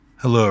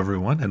Hello,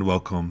 everyone, and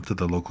welcome to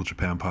the Local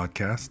Japan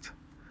podcast.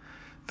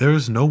 There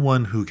is no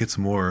one who gets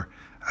more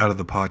out of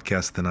the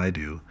podcast than I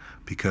do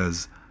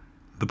because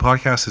the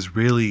podcast has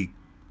really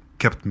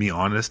kept me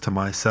honest to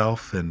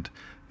myself and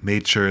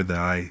made sure that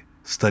I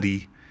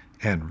study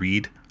and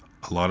read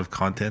a lot of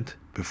content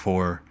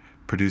before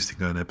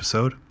producing an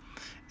episode.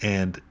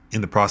 And in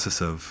the process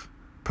of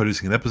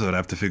producing an episode, I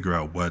have to figure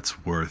out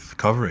what's worth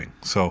covering.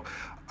 So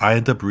I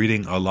end up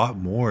reading a lot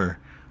more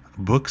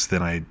books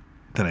than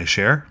I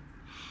share.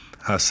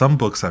 Some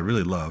books I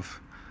really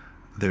love.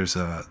 There's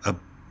a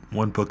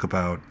one book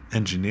about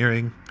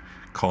engineering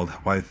called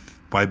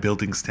Why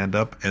Buildings Stand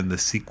Up, and the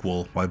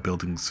sequel Why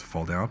Buildings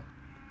Fall Down.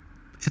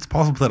 It's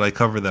possible that I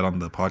cover that on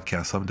the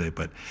podcast someday,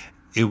 but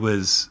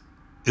it's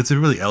a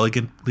really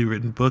elegantly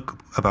written book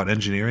about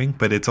engineering,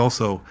 but it's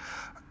also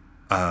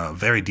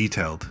very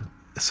detailed.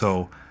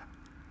 So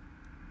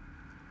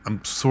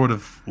I'm sort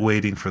of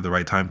waiting for the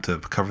right time to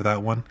cover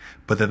that one.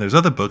 But then there's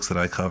other books that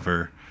I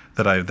cover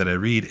that I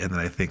read, and then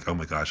I think, oh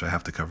my gosh, I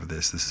have to cover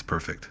this. This is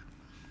perfect.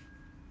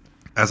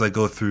 As I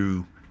go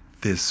through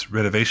this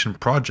renovation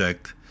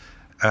project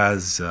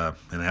as an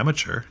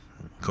amateur,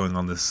 going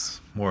on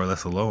this more or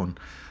less alone,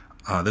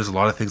 there's a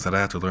lot of things that I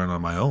have to learn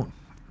on my own.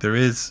 There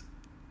is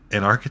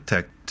an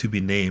architect to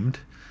be named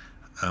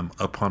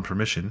upon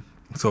permission.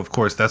 So, of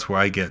course, that's where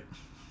I get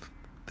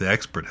the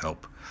expert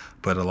help.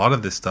 But a lot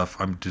of this stuff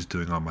I'm just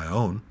doing on my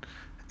own,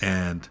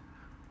 and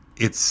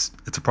it's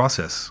a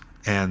process.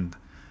 And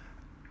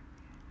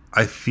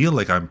I feel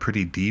like I'm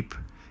pretty deep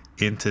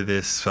into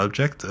this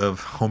subject of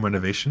home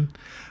renovation,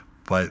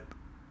 but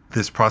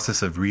this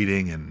process of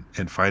reading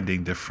and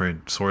finding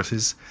different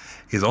sources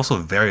is also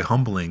very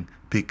humbling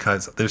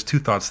because there's two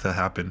thoughts that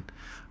happen.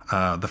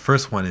 The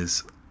first one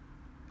is,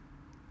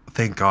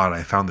 thank God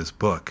I found this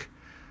book,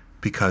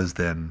 because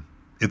then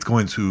it's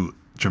going to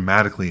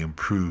dramatically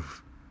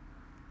improve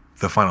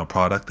the final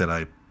product that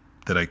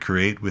I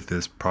create with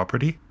this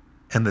property.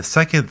 And the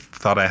second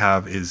thought I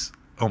have is,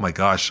 oh my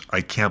gosh,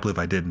 I can't believe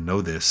I didn't know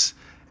this.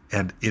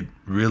 And it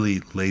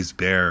really lays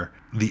bare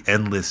the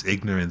endless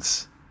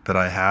ignorance that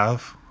I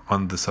have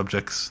on the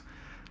subjects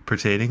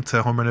pertaining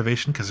to home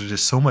renovation, because there's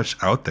just so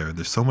much out there.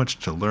 There's so much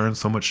to learn,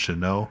 so much to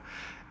know.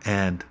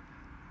 And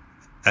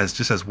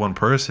as one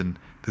person,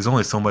 there's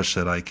only so much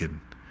that I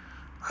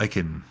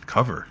can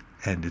cover.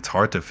 And it's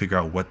hard to figure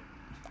out what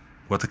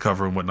to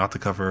cover and what not to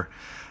cover.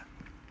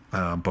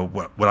 But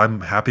what I'm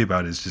happy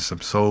about is just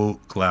I'm so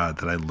glad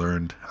that I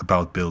learned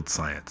about build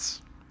science,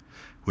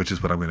 which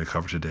is what I'm going to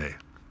cover today.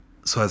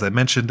 So as I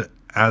mentioned,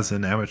 as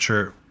an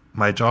amateur,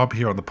 my job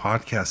here on the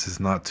podcast is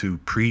not to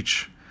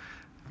preach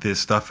this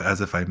stuff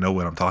as if I know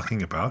what I'm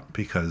talking about,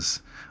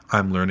 because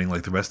I'm learning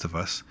like the rest of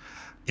us.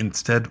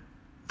 Instead,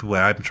 the way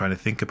I'm trying to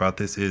think about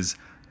this is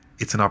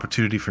it's an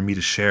opportunity for me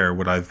to share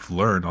what I've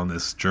learned on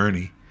this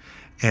journey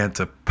and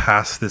to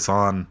pass this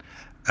on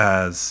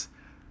as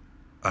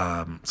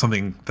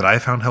something that I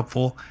found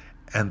helpful,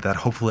 and that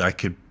hopefully I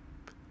could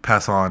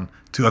pass on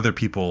to other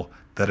people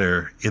that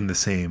are in the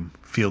same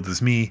field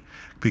as me,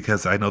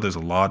 because I know there's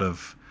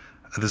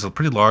a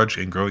pretty large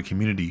and growing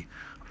community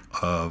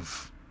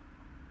of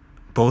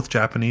both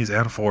Japanese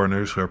and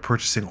foreigners who are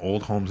purchasing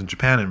old homes in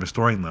Japan and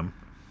restoring them.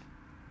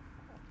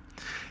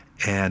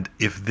 And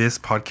if this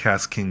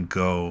podcast can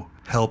go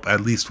help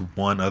at least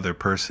one other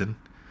person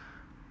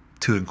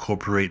to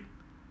incorporate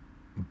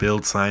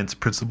build science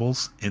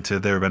principles into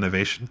their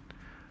renovation,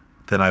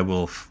 then I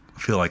will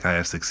feel like I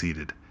have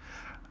succeeded.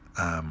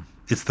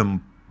 It's the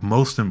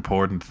most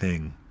important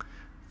thing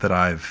that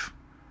I've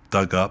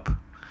dug up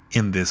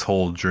in this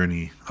whole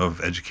journey of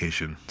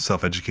education,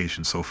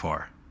 self-education so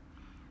far,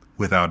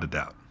 without a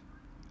doubt.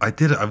 I've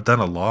done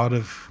a lot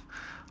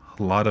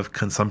of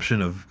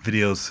consumption of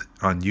videos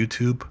on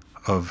YouTube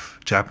of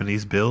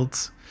Japanese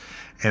builds,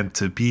 and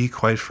to be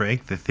quite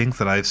frank, the things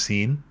that I've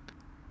seen,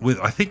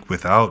 I think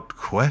without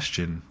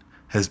question,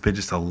 has been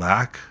just a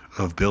lack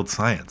of build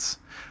science.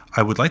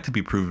 I would like to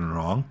be proven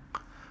wrong,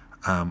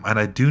 and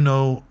I do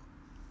know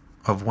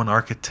of one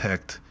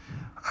architect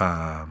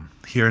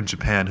here in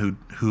Japan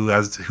who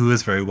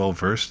is very well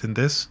versed in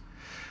this,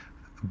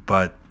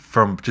 but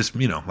from just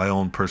my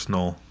own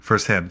personal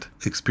firsthand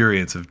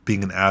experience of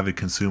being an avid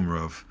consumer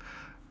of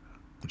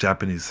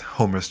Japanese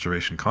home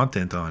restoration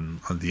content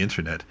on the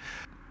internet,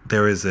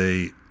 there is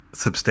a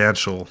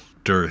substantial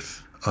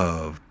dearth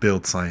of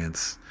build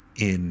science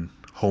in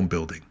home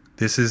building.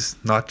 This is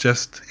not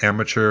just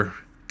amateur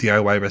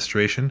DIY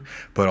restoration,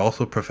 but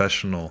also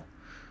professional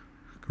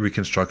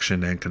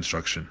reconstruction and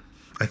construction.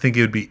 I think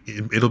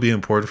it'll be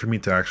important for me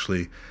to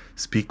actually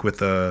speak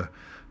with an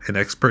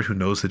expert who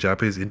knows the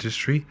Japanese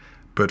industry,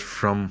 but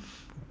from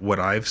what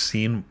I've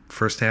seen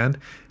firsthand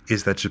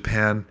is that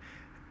Japan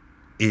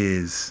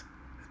is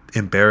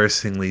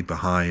embarrassingly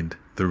behind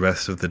the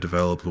rest of the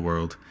developed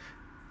world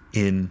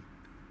in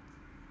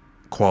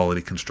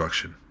quality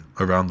construction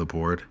around the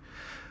board.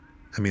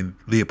 I mean,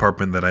 the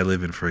apartment that I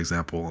live in, for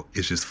example,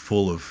 is just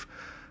full of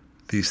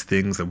these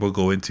things that we'll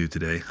go into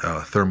today.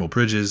 Thermal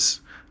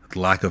bridges,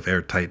 lack of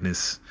air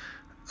tightness,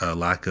 a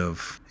lack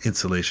of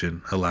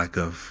insulation, a lack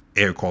of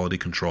air quality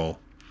control.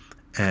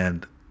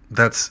 And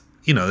that's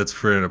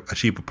for a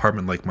cheap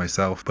apartment like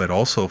myself, but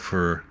also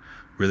for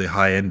really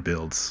high-end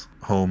builds,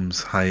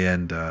 homes,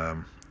 high-end,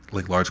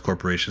 like large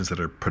corporations that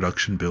are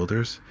production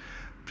builders,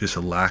 just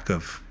a lack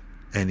of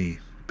any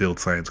build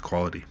science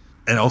quality.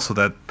 And also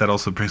that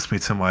also brings me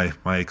to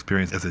my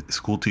experience as a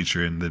school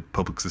teacher in the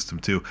public system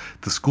too.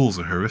 The schools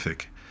are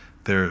horrific.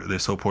 They're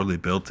so poorly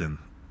built, and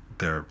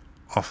they're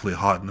awfully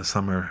hot in the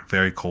summer,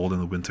 very cold in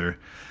the winter,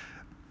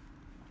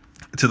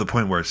 to the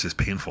point where it's just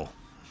painful.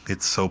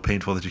 It's so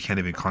painful that you can't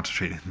even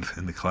concentrate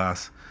in the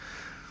class.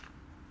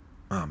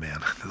 Oh man,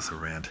 this is a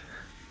rant.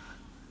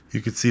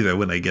 You can see that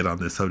when I get on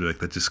this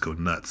subject, I just go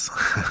nuts.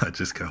 I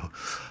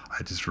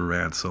just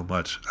rant so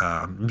much.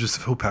 I'm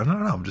just so passionate. I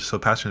don't know. I'm just so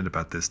passionate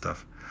about this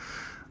stuff.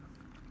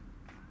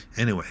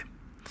 Anyway,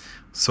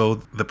 so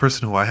the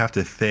person who I have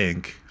to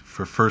thank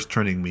for first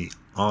turning me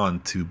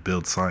on to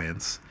build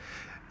science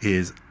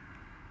is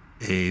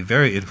a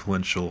very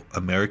influential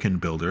American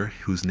builder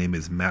whose name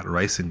is Matt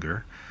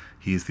Reisinger.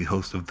 He is the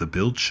host of The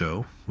Build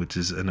Show, which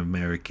is an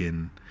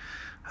American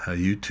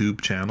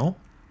YouTube channel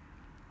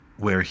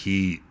where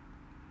he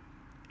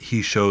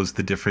shows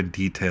the different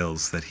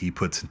details that he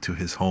puts into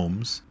his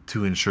homes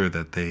to ensure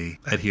that they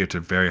adhere to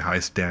very high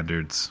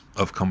standards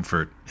of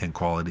comfort and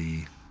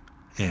quality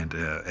and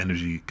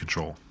energy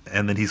control.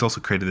 And then he's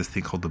also created this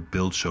thing called the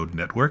Build Show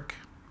Network,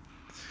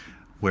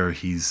 where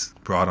he's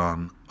brought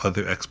on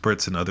other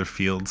experts in other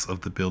fields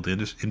of the build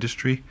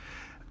industry.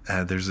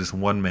 There's this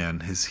one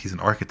man, he's an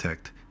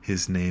architect.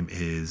 His name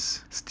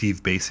is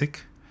Steve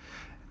Basic,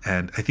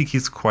 and I think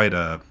he's quite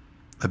a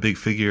big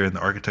figure in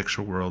the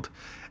architectural world,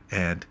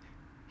 and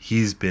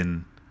he's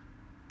been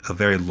a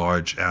very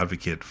large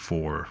advocate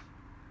for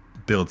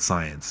build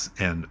science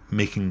and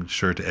making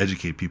sure to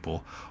educate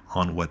people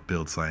on what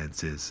build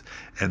science is.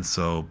 And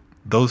so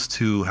those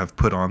two have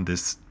put on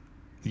this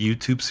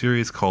YouTube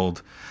series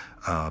called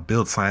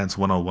Build Science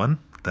 101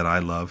 that I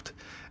loved,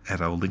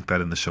 and I will link that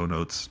in the show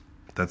notes.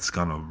 That's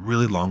gone a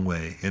really long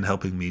way in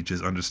helping me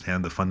just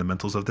understand the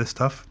fundamentals of this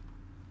stuff.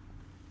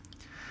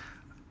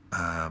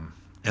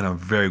 And I'm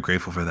very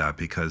grateful for that,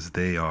 because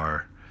they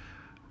are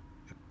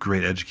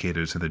great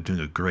educators and they're doing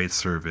a great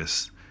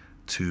service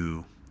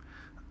to,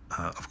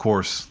 of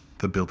course,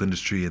 the build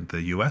industry in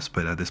the US,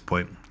 but at this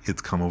point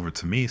it's come over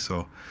to me.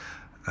 So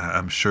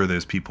I'm sure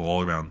there's people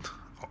all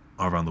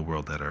around the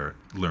world that are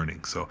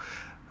learning. So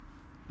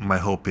my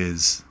hope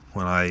is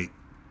when I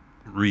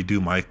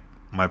redo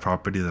my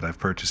property that I've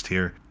purchased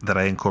here, that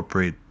I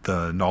incorporate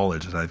the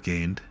knowledge that I've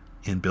gained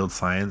in build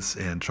science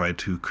and try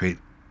to create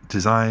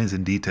designs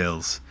and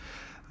details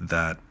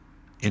that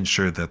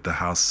ensure that the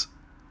house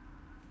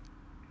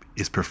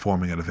is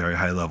performing at a very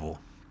high level.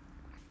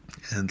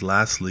 And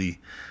lastly,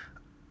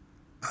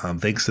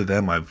 thanks to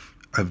them, I've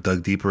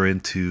dug deeper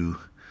into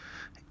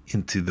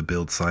the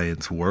build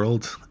science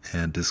world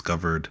and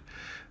discovered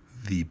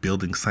the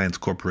Building Science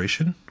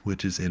Corporation,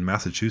 which is in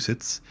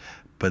Massachusetts,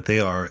 but they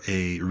are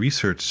a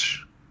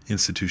research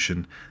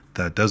institution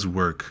that does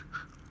work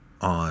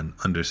on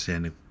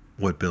understanding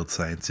what build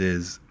science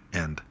is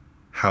and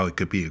how it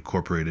could be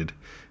incorporated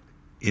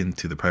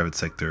into the private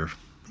sector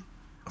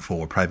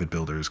for private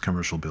builders,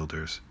 commercial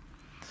builders.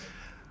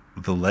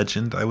 The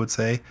legend, I would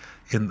say,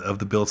 of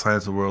the build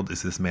science world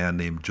is this man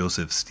named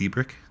Joseph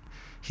Stiebrick.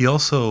 He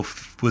also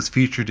was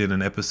featured in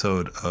an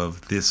episode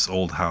of This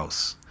Old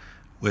House,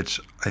 which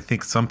I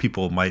think some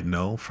people might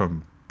know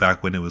from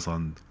back when it was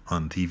on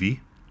TV.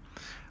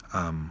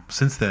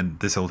 Since then,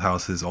 This Old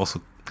House has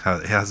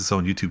its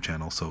own YouTube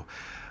channel, so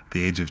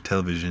the age of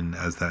television,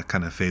 as that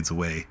kind of fades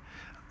away,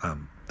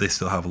 they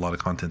still have a lot of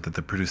content that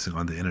they're producing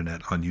on the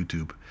internet, on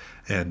YouTube.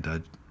 And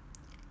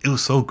it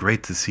was so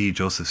great to see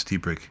Joseph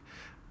Stiebrick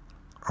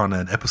on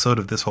an episode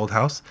of This Old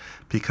House,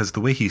 because the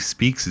way he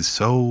speaks is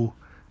so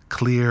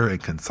clear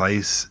and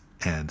concise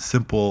and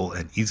simple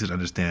and easy to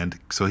understand.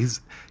 So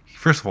he's,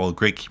 first of all, a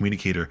great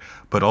communicator,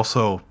 but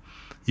also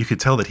you could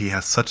tell that he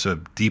has such a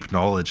deep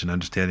knowledge and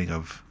understanding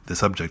of the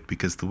subject,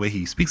 because the way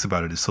he speaks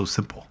about it is so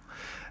simple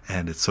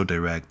and it's so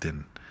direct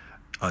and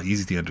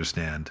easy to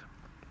understand.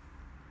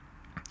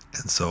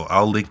 And so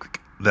I'll link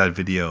that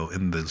video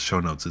in the show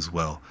notes as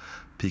well,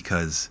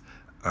 because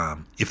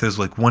if there's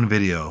like one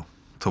video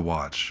to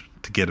watch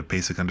to get a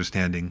basic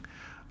understanding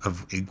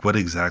of what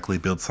exactly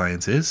build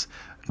science is,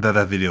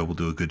 that video will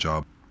do a good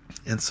job.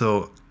 And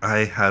so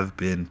I have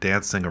been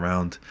dancing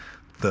around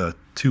the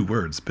two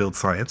words, build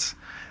science.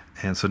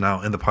 And so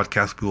now in the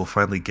podcast, we will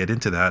finally get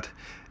into that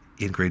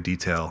in great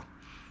detail.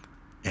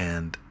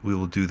 And we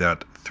will do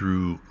that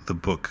through the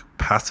book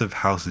Passive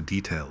House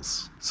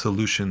Details,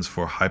 Solutions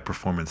for High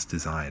Performance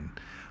Design,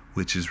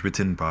 which is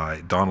written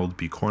by Donald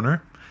B.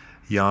 Corner,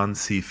 Jan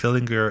C.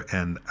 Fillinger,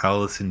 and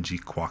Allison G.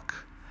 Kwok.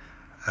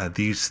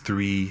 These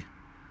three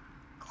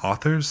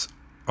authors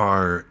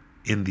are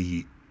in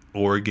the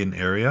Oregon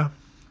area.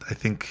 I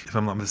think, if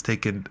I'm not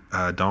mistaken,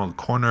 Donald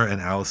Corner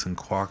and Allison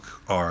Kwok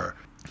are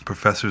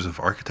professors of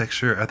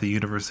architecture at the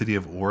University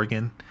of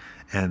Oregon.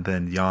 And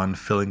then Jan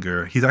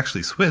Fillinger, he's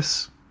actually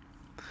Swiss,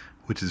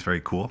 which is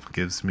very cool.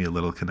 Gives me a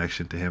little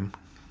connection to him.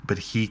 But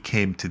he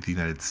came to the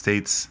United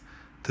States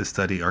to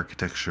study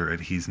architecture,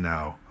 and he's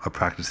now a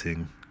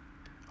practicing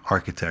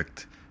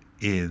architect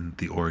in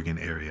the Oregon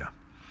area.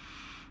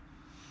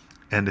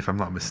 And if I'm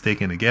not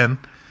mistaken, again,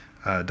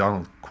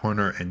 Donald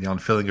Corner and Jan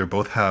Fillinger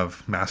both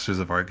have Masters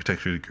of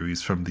Architecture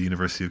degrees from the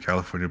University of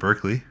California,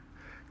 Berkeley.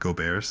 Go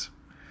Bears.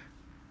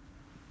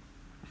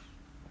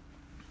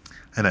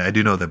 And I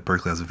do know that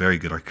Berkeley has a very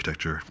good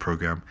architecture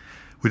program,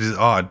 which is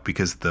odd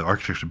because the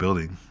architecture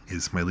building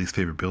is my least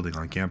favorite building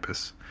on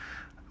campus.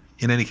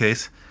 In any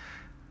case,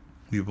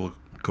 we're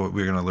going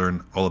to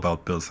learn all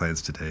about build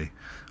science today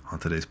on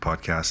today's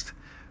podcast.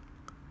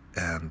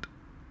 And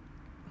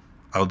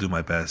I'll do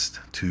my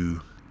best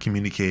to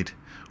communicate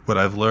what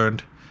I've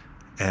learned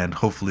and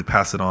hopefully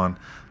pass it on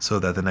so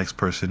that the next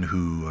person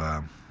who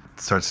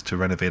starts to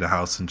renovate a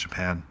house in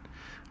Japan,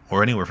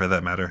 or anywhere for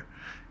that matter,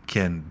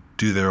 can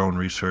do their own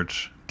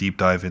research, deep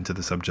dive into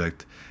the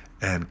subject,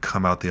 and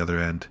come out the other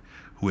end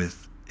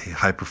with a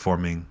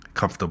high-performing,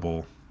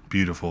 comfortable,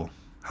 beautiful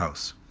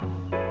house.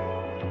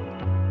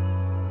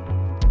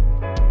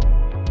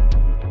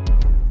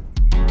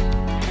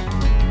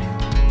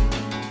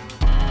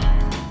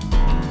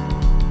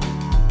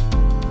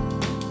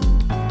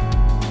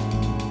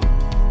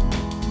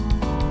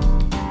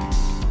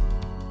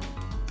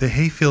 The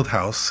Hayfield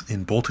House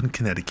in Bolton,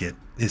 Connecticut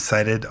is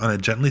sited on a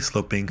gently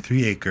sloping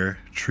 3-acre,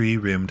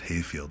 tree-rimmed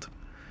hayfield.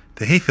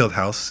 The Hayfield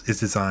House is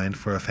designed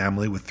for a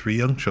family with 3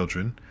 young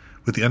children,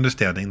 with the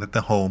understanding that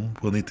the home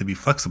will need to be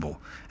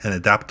flexible and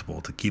adaptable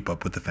to keep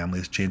up with the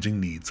family's changing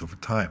needs over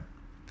time.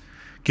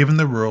 Given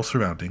the rural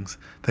surroundings,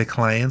 the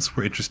clients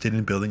were interested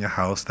in building a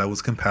house that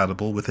was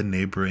compatible with a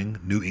neighboring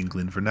New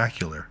England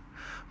vernacular.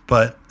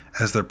 But,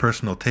 as their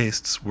personal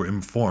tastes were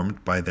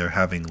informed by their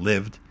having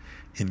lived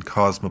in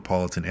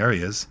cosmopolitan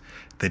areas,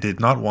 they did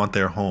not want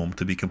their home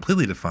to be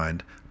completely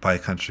defined by a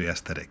country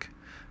aesthetic.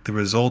 The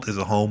result is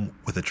a home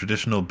with a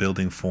traditional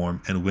building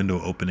form and window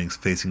openings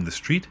facing the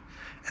street,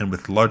 and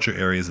with larger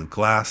areas of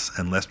glass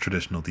and less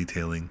traditional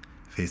detailing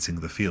facing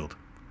the field.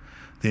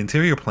 The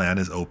interior plan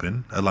is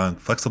open, allowing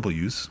flexible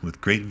use,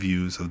 with great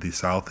views of the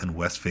south and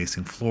west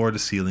facing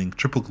floor-to-ceiling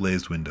triple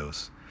glazed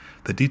windows.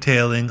 The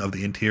detailing of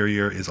the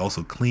interior is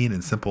also clean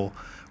and simple,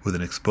 with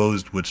an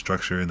exposed wood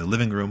structure in the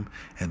living room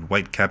and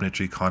white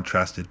cabinetry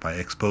contrasted by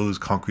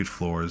exposed concrete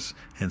floors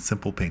and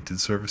simple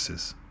painted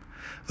surfaces.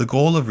 The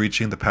goal of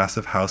reaching the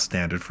Passive House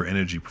standard for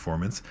energy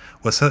performance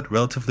was set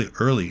relatively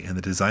early in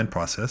the design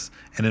process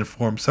and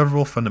informed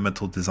several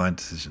fundamental design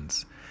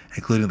decisions,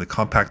 including the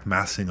compact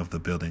massing of the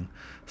building,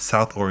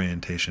 south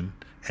orientation,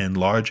 and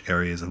large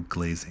areas of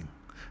glazing.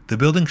 The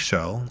building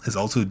shell is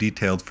also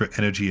detailed for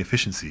energy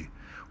efficiency,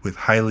 with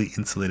highly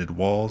insulated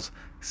walls,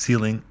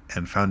 ceiling,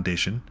 and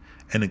foundation,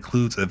 and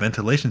includes a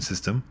ventilation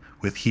system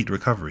with heat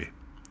recovery.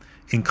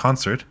 In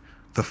concert,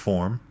 the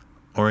form,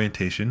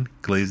 orientation,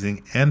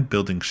 glazing, and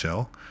building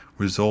shell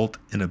result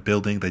in a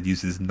building that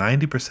uses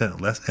 90%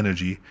 less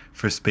energy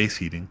for space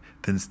heating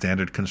than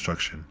standard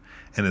construction,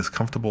 and is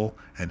comfortable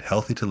and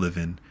healthy to live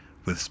in,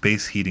 with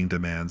space heating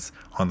demands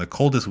on the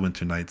coldest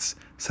winter nights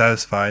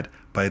satisfied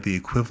by the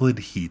equivalent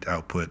heat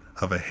output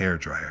of a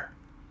hairdryer.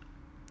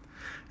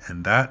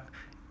 And that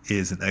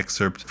is an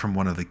excerpt from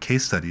one of the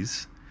case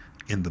studies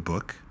in the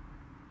book.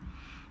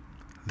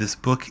 This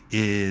book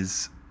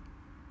is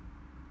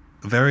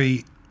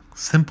very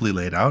simply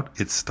laid out.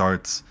 It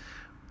starts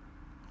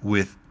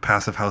with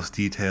passive house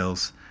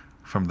details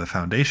from the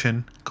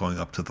foundation, going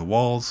up to the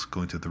walls,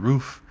 going to the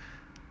roof,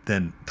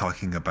 then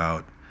talking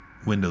about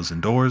windows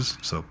and doors,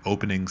 so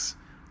openings,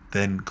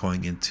 then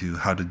going into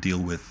how to deal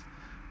with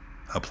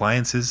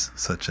appliances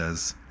such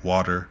as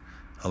water,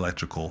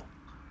 electrical,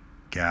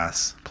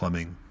 gas,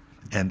 plumbing,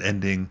 and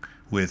ending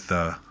with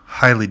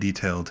highly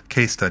detailed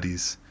case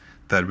studies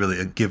that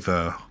really give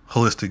a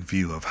holistic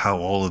view of how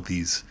all of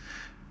these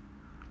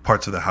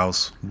parts of the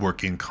house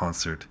work in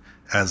concert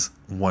as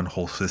one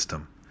whole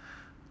system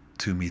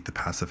to meet the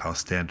Passive House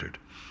standard.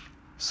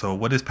 So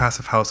what is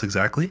Passive House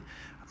exactly?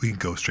 We can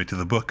go straight to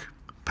the book.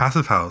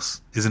 Passive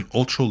House is an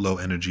ultra-low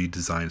energy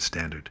design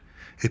standard.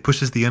 It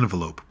pushes the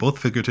envelope, both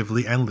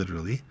figuratively and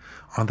literally,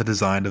 on the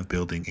design of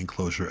building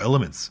enclosure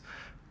elements.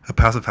 A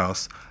passive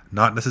house,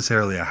 not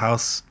necessarily a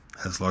house,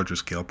 as larger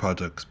scale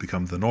projects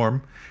become the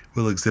norm,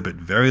 will exhibit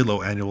very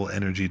low annual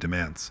energy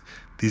demands.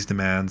 These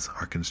demands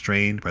are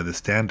constrained by the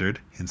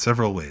standard in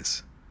several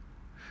ways: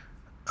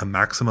 a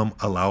maximum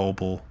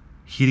allowable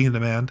heating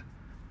demand,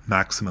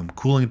 maximum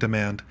cooling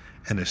demand,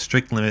 and a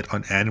strict limit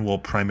on annual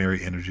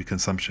primary energy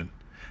consumption.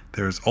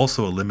 There is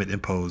also a limit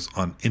imposed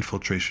on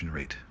infiltration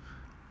rate.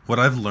 What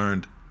I've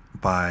learned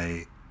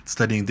by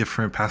studying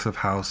different passive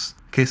house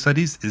case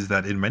studies is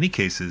that in many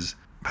cases,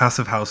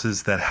 passive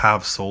houses that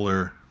have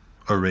solar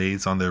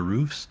arrays on their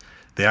roofs,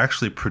 they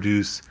actually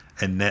produce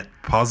a net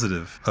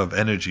positive of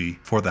energy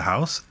for the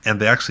house, and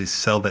they actually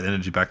sell that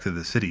energy back to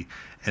the city.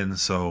 And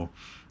so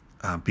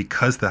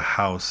because the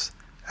house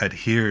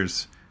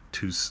adheres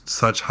to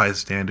such high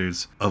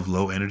standards of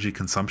low energy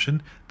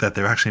consumption, that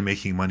they're actually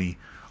making money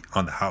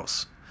on the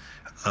house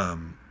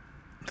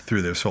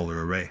through their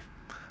solar array.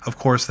 Of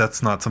course,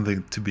 that's not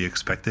something to be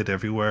expected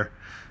everywhere,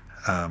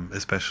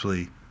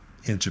 especially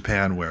in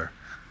Japan, where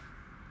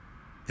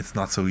it's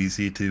not so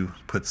easy to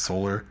put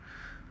solar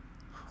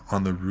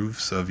on the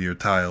roofs of your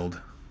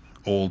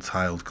old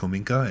tiled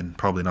kominka, and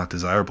probably not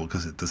desirable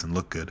because it doesn't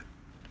look good.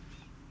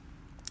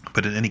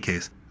 But in any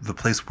case, the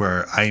place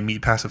where I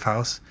meet Passive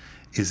House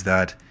is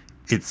that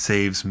it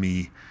saves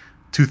me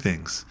two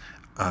things.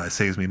 It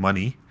saves me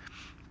money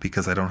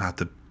because I don't have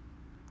to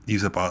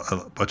use up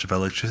a bunch of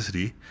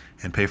electricity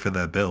and pay for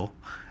that bill.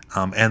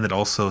 And it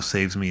also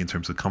saves me in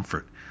terms of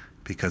comfort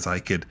because I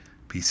could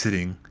be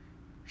sitting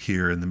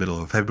here in the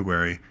middle of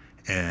February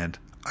and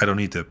I don't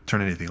need to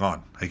turn anything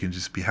on. I can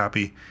just be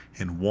happy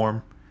and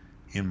warm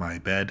in my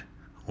bed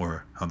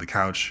or on the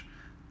couch,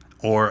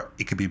 or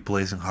it could be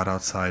blazing hot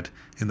outside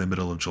in the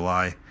middle of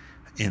July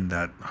in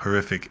that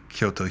horrific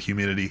Kyoto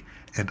humidity,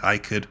 and I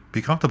could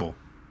be comfortable.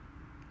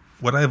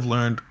 What I've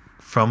learned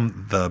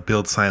from the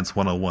Build Science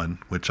 101,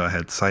 which I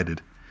had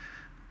cited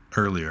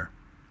earlier,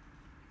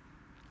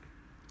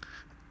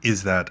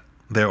 is that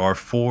there are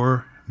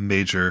four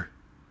major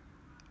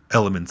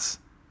elements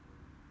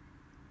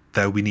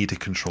that we need to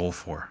control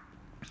for.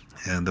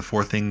 And the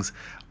four things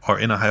are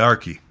in a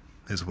hierarchy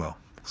as well.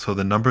 So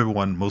the number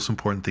one most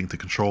important thing to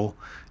control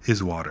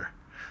is water.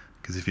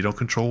 Because if you don't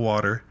control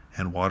water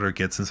and water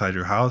gets inside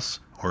your house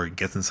or it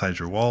gets inside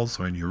your walls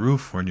or in your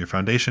roof or in your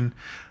foundation,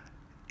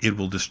 it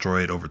will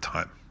destroy it over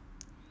time.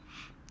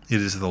 It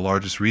is the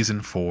largest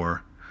reason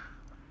for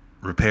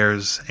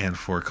repairs and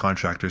for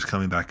contractors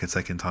coming back a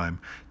second time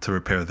to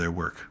repair their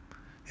work,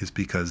 is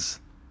because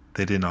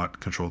they did not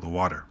control the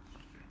water.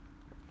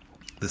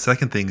 The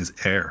second thing is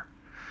air,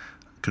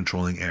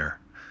 controlling air.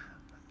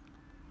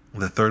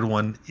 The third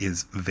one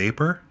is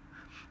vapor,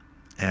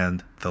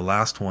 and the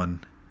last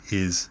one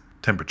is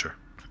temperature.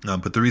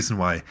 But the reason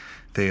why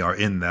they are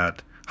in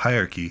that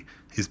hierarchy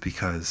is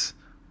because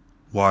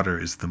water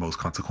is the most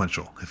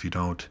consequential. If you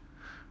don't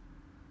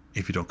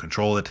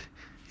control it,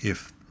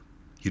 if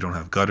you don't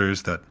have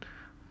gutters that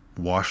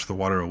wash the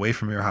water away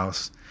from your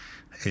house,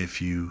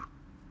 if you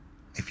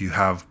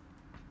have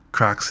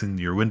cracks in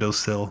your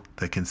windowsill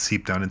that can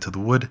seep down into the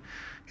wood,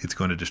 it's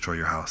going to destroy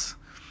your house.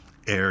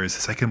 Air is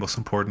the second most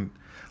important,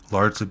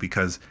 largely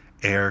because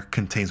air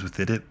contains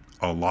within it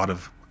a lot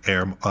of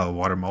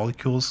water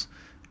molecules,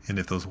 and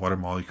if those water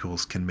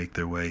molecules can make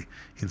their way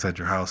inside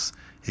your house,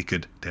 it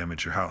could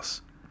damage your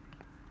house.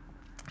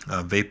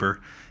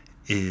 Vapor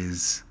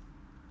is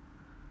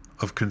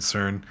of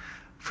concern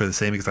for the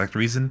same exact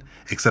reason,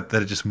 except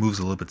that it just moves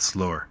a little bit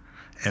slower,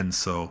 and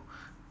so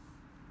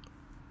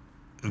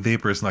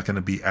vapor is not going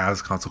to be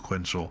as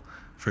consequential,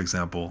 for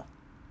example,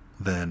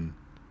 than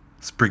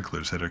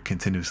sprinklers that are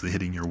continuously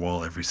hitting your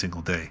wall every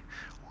single day.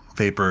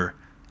 Vapor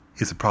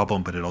is a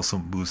problem, but it also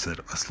moves at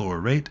a slower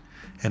rate,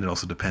 and it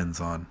also depends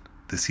on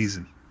the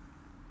season.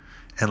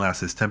 And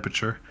last is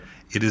temperature.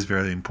 It is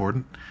very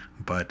important,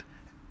 but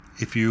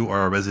if you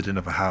are a resident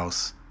of a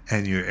house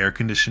and your air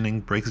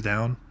conditioning breaks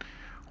down,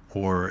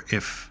 or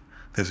if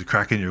there's a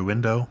crack in your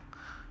window,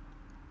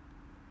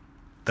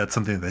 that's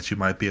something that you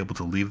might be able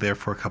to leave there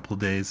for a couple of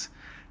days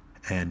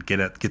and get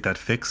that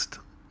fixed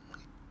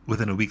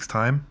within a week's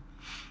time.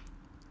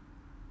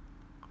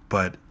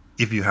 But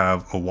if you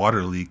have a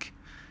water leak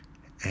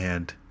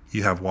and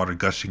you have water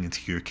gushing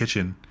into your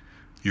kitchen,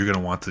 you're going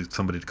to want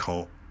somebody to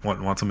call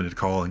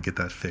and get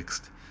that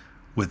fixed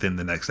within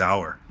the next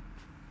hour.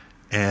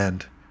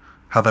 And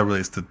how that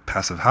relates to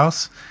passive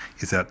house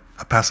is that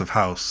a passive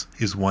house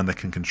is one that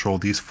can control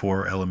these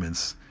four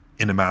elements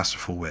in a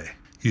masterful way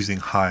using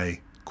high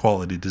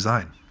quality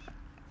design.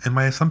 And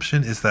my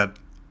assumption is that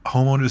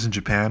homeowners in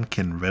Japan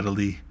can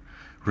readily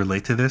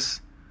relate to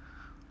this,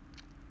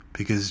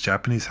 because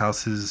Japanese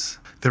houses,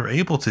 they're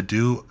able to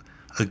do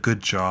a good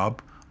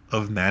job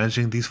of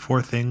managing these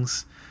four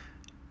things,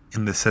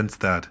 in the sense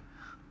that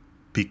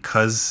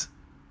because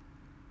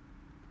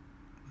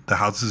the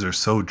houses are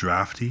so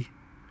drafty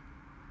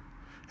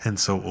and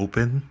so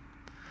open,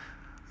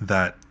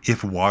 that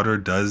if water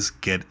does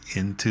get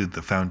into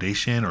the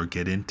foundation or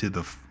get into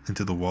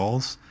the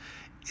walls,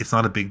 it's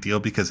not a big deal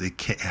because it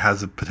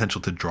has a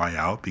potential to dry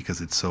out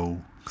because it's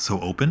so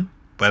open.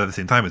 But at the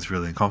same time, it's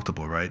really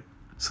uncomfortable, right?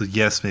 So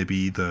yes,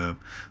 maybe the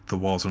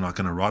walls are not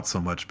going to rot so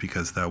much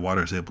because that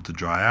water is able to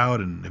dry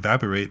out and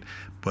evaporate.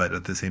 But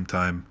at the same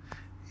time,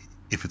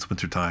 if it's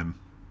wintertime,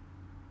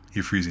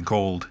 you're freezing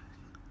cold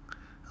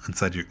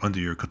under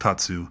your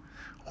kotatsu,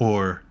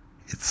 or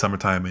it's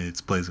summertime and it's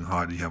blazing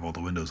hot and you have all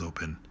the windows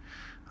open.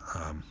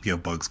 You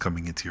have bugs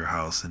coming into your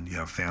house and you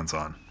have fans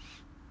on.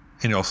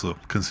 And you're also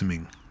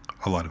consuming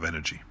a lot of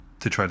energy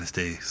to try to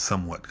stay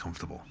somewhat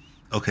comfortable.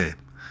 Okay,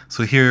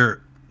 so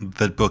here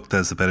the book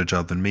does a better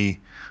job than me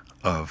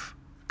of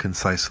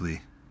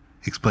concisely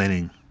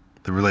explaining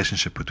the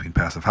relationship between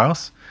Passive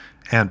House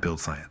and Build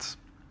Science.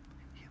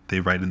 They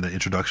write in the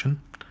introduction,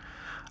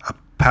 a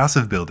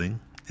passive building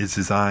is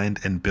designed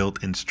and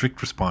built in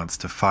strict response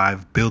to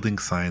 5 building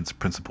science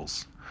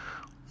principles.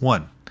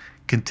 1.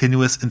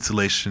 Continuous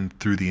insulation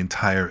through the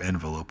entire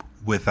envelope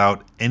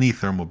without any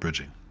thermal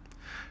bridging.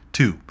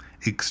 2.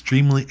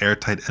 extremely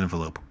airtight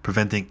envelope,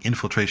 preventing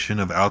infiltration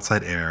of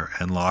outside air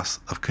and loss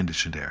of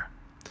conditioned air.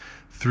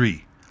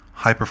 3.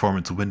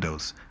 High-performance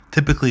windows,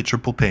 typically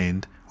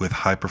triple-paned with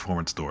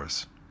high-performance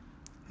doors.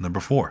 Number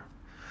 4.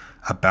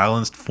 A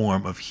balanced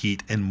form of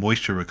heat and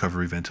moisture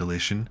recovery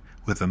ventilation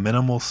with a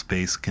minimal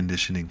space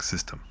conditioning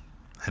system.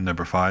 And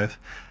number 5.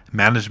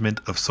 Management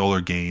of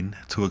solar gain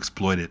to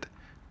exploit it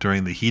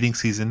during the heating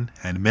season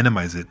and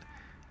minimize it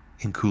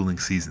in cooling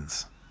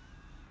seasons.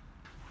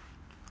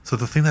 So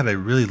the thing that I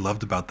really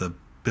loved about the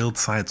Build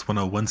Science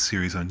 101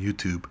 series on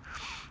YouTube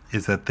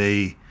is that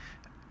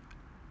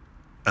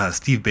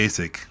Steve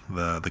Basic,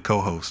 the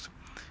co-host,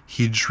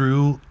 he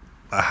drew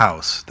a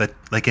house that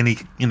like any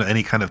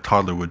kind of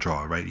toddler would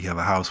draw, right? You have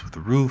a house with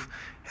a roof,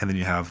 and then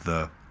you have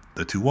the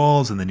two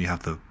walls, and then you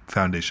have the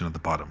foundation at the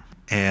bottom.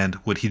 And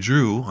what he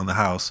drew on the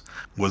house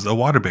was a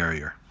water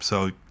barrier.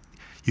 So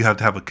you have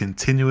to have a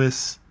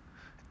continuous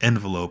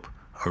envelope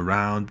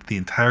around the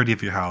entirety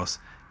of your house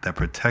that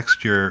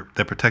protects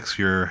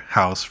your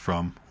house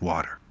from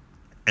water.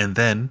 And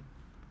then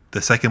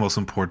the second most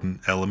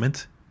important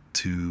element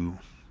to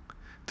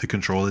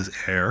control is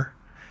air.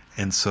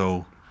 And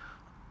so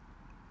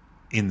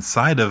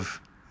inside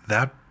of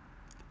that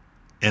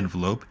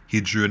envelope, he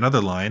drew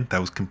another line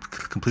that was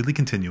completely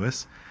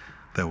continuous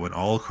that went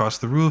all across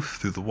the roof,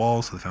 through the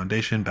walls, to the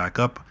foundation, back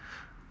up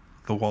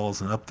the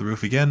walls and up the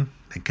roof again,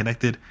 and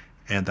connected,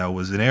 and that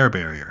was an air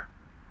barrier.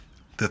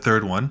 The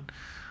third one,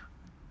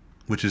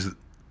 which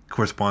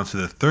corresponds to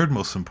the third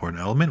most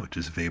important element, which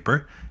is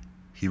vapor,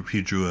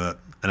 he drew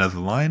another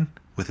line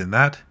within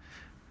that,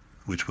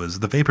 which was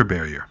the vapor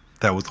barrier.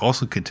 That was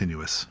also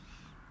continuous.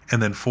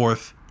 And then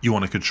fourth, you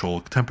want to control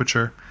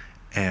temperature,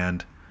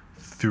 and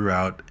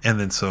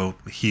then so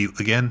he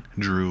again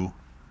drew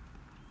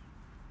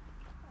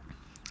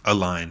a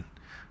line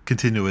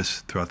continuous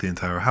throughout the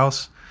entire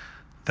house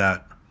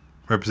that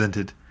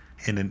represented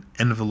in an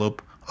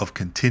envelope of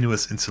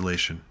continuous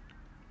insulation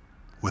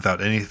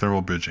without any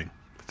thermal bridging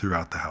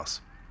throughout the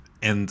house.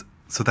 And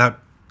so that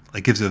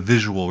gives you a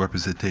visual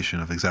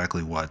representation of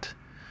exactly what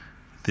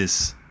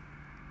this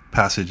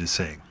passage is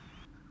saying.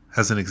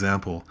 As an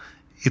example,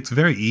 it's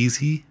very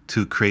easy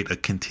to create a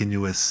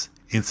continuous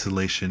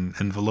insulation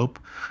envelope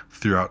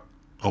throughout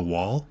a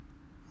wall,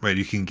 right?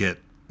 You can get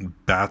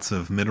bats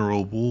of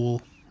mineral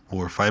wool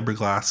or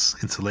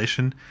fiberglass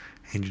insulation,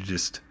 and you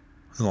just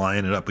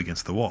line it up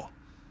against the wall.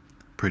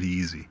 Pretty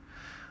easy.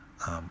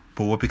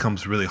 But what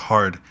becomes really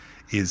hard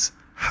is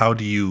how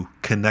do you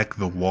connect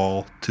the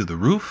wall to the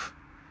roof,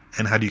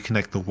 and how do you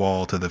connect the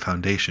wall to the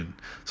foundation?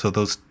 So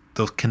those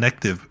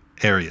connective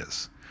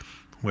areas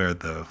where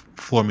the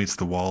floor meets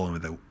the wall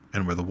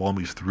and where the wall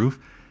meets the roof,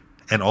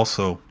 and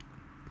also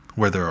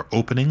where there are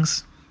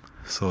openings,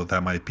 so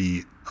that might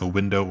be a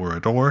window or a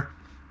door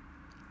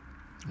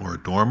or a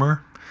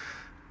dormer.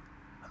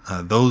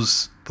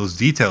 Those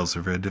details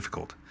are very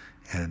difficult,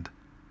 and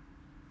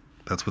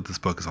that's what this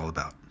book is all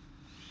about.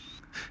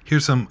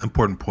 Here's some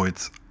important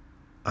points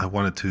I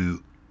wanted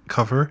to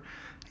cover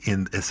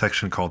in a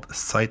section called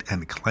Site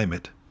and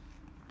Climate.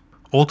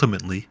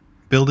 Ultimately,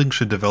 buildings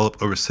should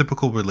develop a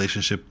reciprocal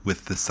relationship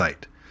with the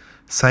site.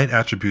 Site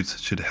attributes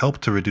should help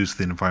to reduce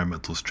the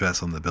environmental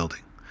stress on the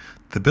building.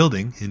 The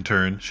building, in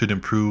turn, should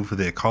improve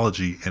the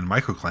ecology and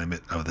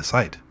microclimate of the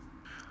site.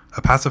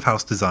 A passive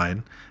house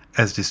design,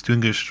 as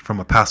distinguished from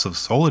a passive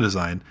solar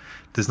design,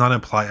 does not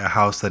imply a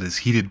house that is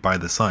heated by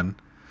the sun.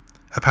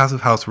 A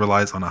passive house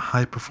relies on a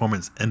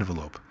high-performance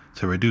envelope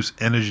to reduce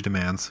energy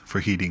demands for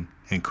heating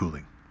and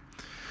cooling.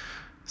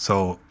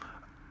 So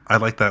I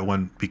like that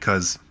one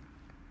because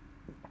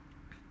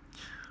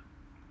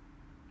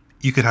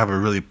you could have a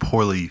really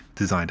poorly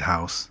designed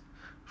house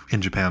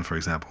in Japan, for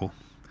example,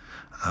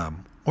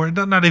 or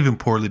not even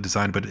poorly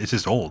designed, but it's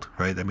just old,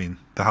 right? I mean,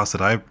 the house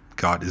that I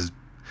got is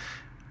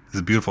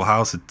a beautiful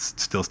house. It's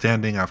still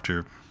standing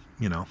after,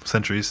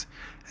 centuries,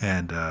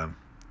 and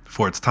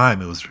for its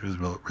time, it was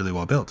really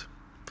well built.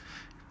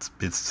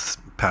 It's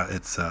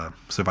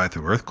survived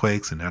through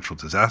earthquakes and natural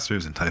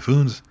disasters and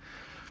typhoons,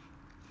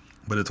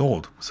 but it's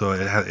old, so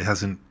it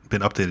hasn't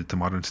been updated to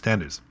modern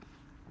standards.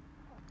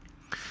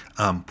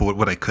 But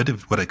what I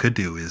could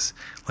do is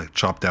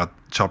chop down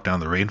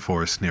the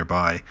rainforest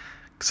nearby,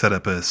 set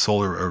up a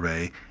solar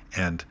array,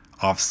 and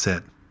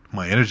offset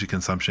my energy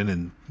consumption,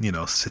 and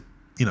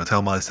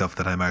tell myself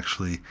that I'm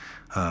actually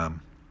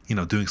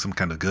doing some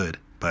kind of good.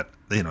 But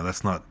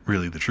that's not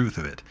really the truth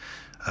of it.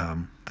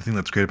 The thing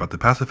that's great about the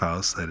passive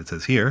house that it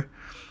says here,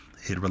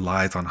 it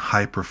relies on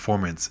high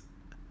performance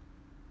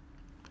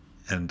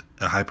and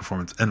a high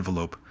performance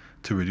envelope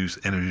to reduce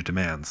energy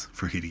demands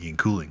for heating and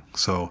cooling.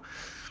 So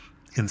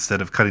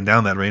instead of cutting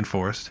down that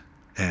rainforest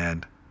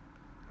and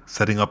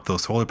setting up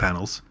those solar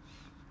panels,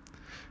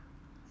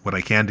 what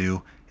I can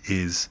do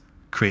is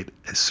create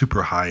a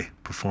super high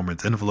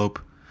performance envelope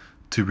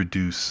to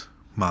reduce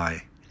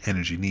my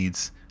energy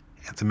needs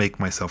and to make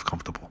myself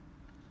comfortable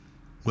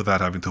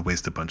without having to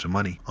waste a bunch of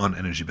money on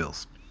energy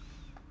bills.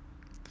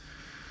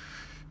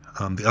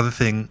 The other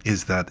thing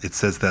is that it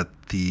says that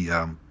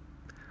the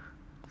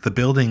the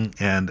building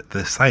and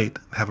the site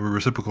have a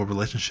reciprocal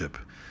relationship.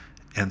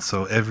 And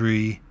so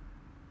every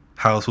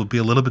house will be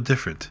a little bit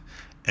different.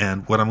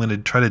 And what I'm going to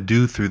try to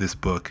do through this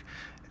book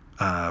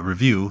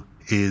review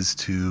is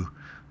to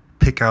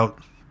pick out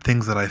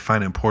things that I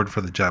find important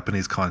for the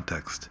Japanese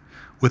context.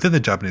 Within the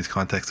Japanese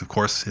context, of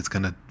course, it's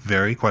going to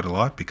vary quite a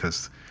lot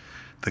because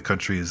the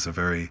country is a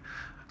very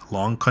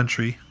long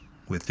country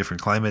with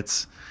different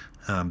climates.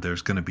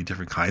 There's going to be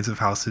different kinds of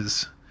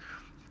houses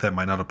that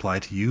might not apply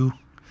to you,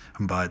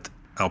 but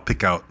I'll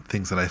pick out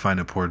things that I find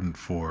important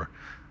for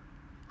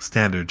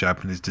standard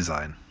Japanese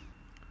design.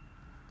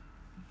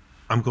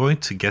 I'm going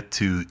to get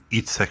to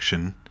each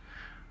section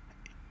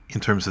in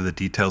terms of the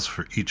details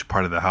for each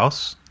part of the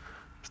house,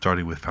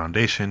 starting with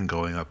foundation,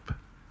 going up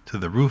to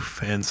the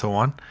roof, and so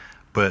on.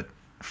 But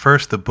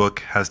first, the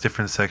book has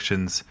different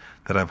sections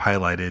that I've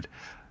highlighted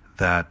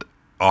that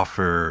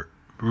offer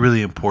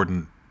really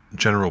important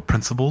general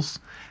principles,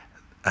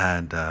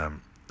 and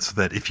so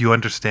that if you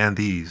understand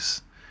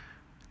these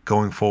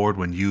going forward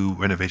when you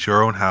renovate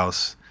your own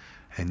house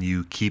and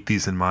you keep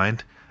these in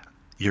mind,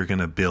 you're going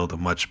to build a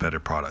much better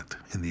product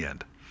in the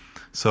end.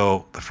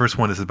 So the first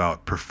one is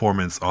about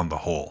performance on the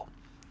whole.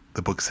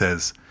 The book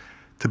says,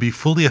 to be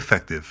fully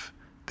effective,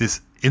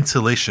 this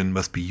insulation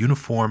must be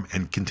uniform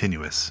and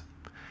continuous.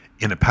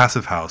 In a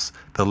passive house,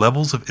 the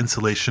levels of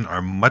insulation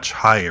are much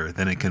higher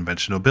than in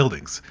conventional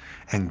buildings,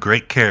 and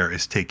great care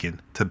is taken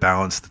to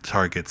balance the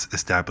targets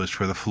established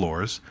for the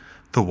floors,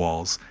 the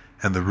walls,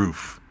 and the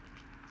roof.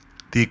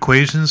 The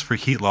equations for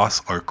heat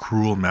loss are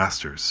cruel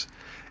masters.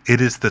 It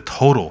is the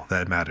total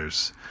that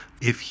matters.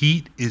 If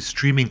heat is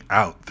streaming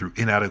out through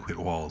inadequate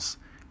walls,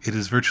 it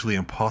is virtually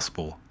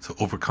impossible to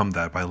overcome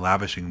that by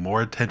lavishing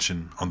more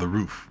attention on the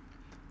roof.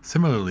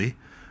 Similarly,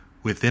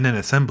 within an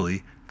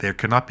assembly, there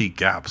cannot be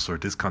gaps or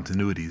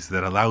discontinuities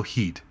that allow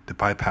heat to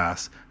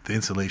bypass the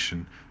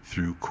insulation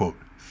through, quote,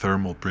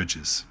 thermal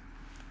bridges.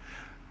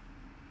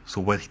 So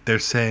what they're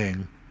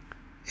saying,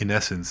 in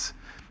essence,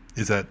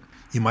 is that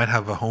you might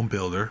have a home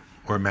builder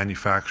or a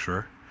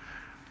manufacturer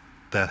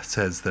that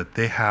says that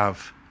they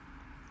have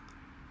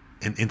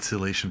an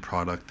insulation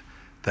product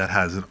that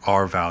has an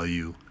R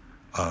value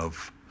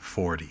of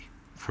 40,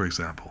 for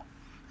example.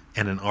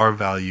 And an R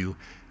value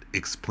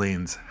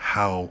explains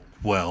how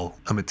well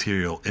a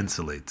material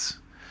insulates.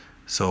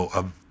 So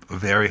a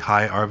very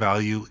high R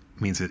value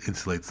means it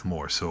insulates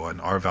more. So an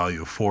R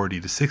value of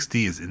 40 to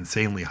 60 is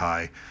insanely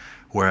high,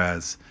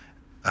 whereas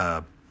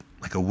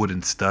like a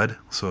wooden stud,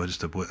 so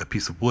just a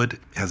piece of wood,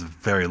 has a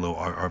very low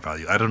R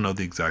value. I don't know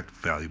the exact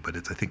value, but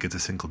I think it's a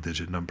single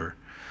digit number.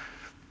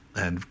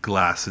 And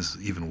glass is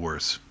even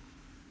worse.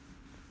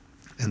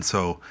 And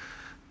so,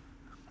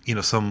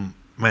 some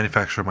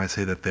manufacturer might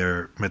say that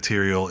their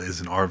material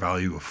is an R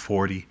value of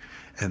 40,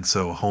 and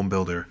so a home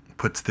builder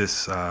puts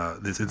this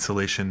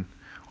insulation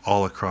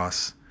all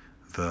across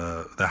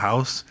the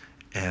house,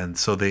 and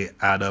so they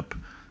add up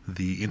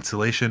the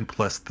insulation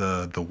plus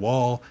the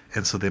wall,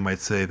 and so they might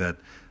say that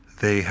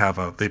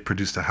they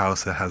produced a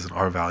house that has an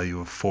R value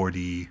of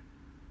 40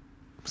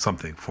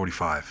 something,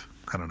 45,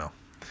 I don't know.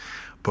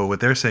 But what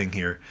they're saying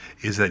here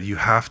is that you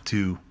have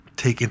to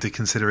take into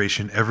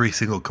consideration every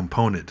single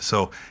component.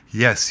 So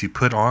yes, you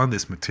put on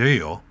this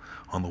material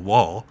on the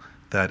wall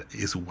that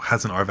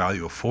has an R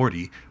value of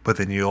 40, but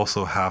then you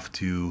also have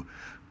to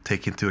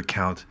take into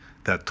account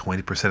that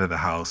 20% of the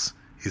house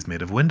is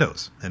made of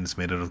windows and it's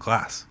made out of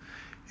glass.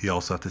 You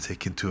also have to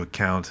take into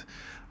account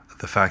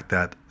the fact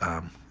that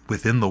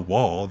within the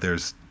wall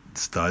there's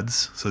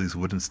studs, so these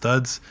wooden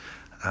studs,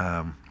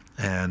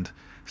 and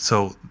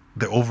so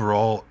the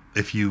overall,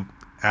 if you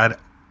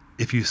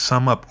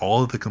sum up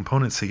all of the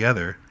components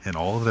together and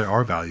all of their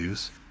R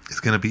values, it's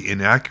going to be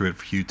inaccurate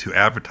for you to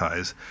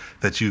advertise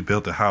that you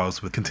built a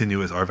house with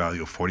continuous R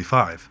value of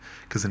 45,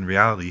 because in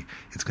reality,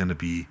 it's going to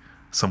be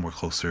somewhere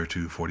closer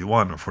to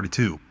 41 or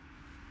 42.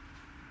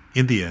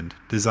 In the end,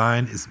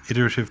 design is an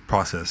iterative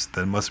process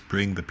that must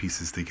bring the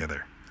pieces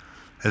together.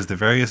 As the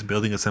various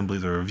building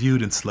assemblies are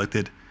reviewed and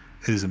selected,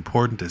 it is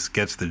important to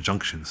sketch the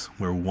junctions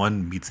where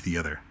one meets the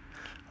other.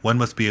 One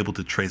must be able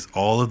to trace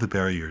all of the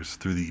barriers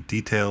through the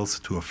details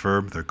to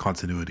affirm their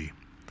continuity.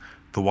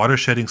 The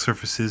water-shedding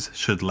surfaces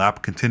should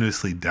lap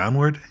continuously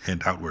downward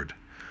and outward.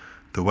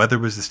 The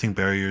weather-resisting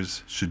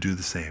barriers should do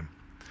the same.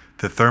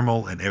 The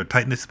thermal and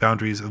airtightness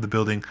boundaries of the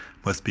building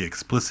must be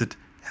explicit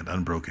and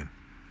unbroken.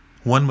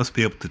 One must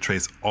be able to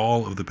trace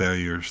all of the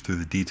barriers through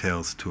the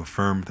details to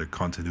affirm their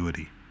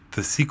continuity.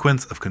 The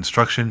sequence of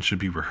construction should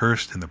be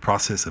rehearsed in the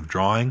process of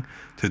drawing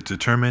to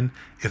determine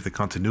if the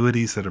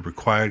continuities that are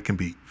required can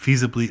be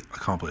feasibly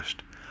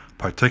accomplished.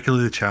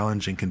 Particularly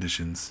challenging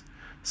conditions,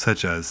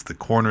 such as the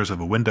corners of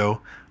a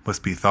window,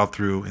 must be thought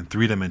through in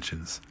 3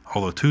 dimensions,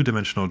 although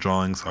 2-dimensional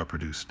drawings are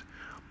produced.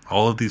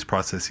 All of these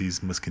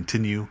processes must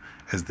continue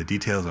as the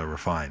details are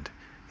refined.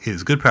 It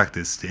is good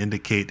practice to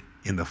indicate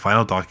in the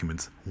final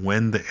documents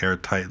when the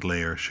airtight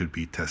layer should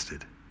be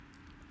tested.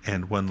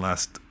 And one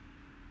last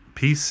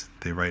piece,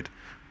 they write,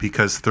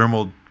 because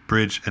thermal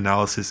bridge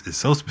analysis is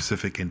so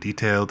specific and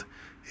detailed,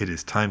 it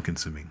is time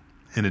consuming.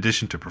 In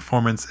addition to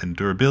performance and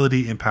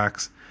durability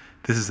impacts,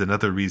 This is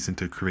another reason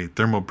to create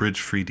thermal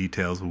bridge-free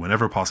details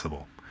whenever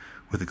possible.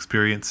 With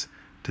experience,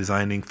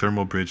 designing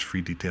thermal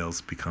bridge-free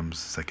details becomes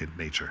second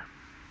nature.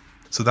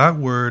 So that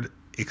word,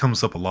 it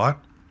comes up a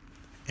lot,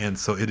 and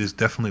so it is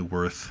definitely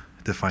worth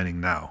defining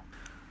now.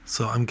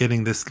 So I'm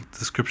getting this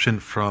description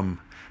from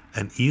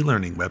an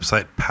e-learning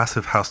website,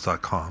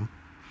 passivehouse.com.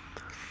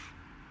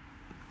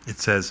 It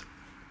says,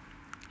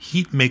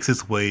 heat makes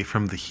its way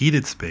from the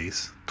heated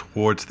space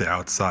towards the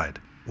outside.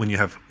 When you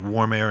have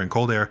warm air and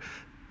cold air,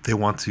 they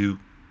want to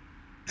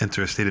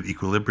enter a state of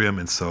equilibrium,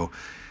 and so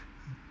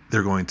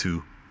they're going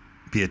to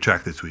be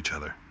attracted to each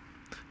other.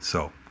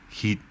 So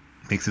heat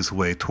makes its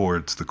way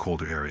towards the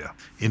colder area.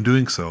 In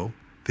doing so,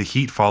 the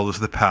heat follows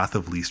the path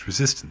of least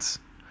resistance.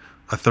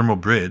 A thermal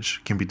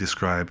bridge can be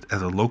described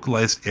as a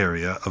localized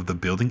area of the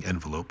building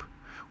envelope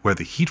where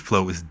the heat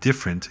flow is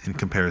different in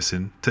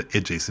comparison to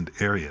adjacent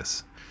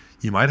areas.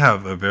 You might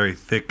have a very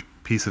thick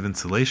piece of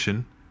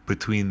insulation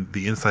between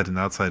the inside and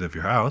outside of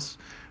your house,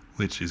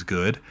 which is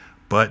good,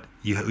 but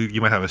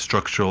you might have a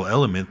structural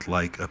element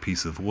like a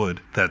piece of wood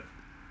that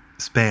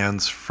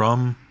spans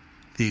from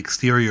the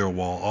exterior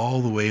wall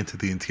all the way into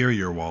the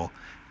interior wall,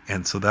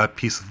 and so that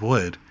piece of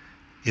wood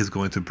is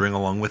going to bring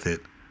along with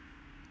it,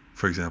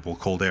 for example,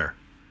 cold air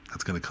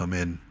that's going to come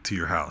in to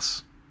your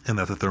house, and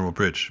that's a thermal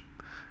bridge.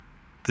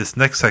 This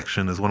next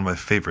section is one of my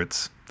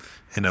favorites,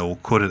 and I will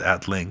quote it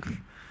at length.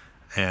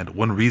 And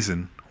one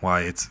reason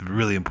why it's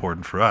really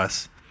important for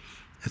us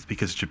is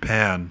because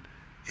Japan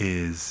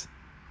is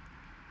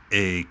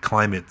a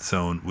climate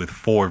zone with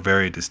 4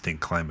 very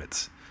distinct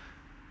climates.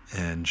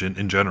 And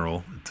in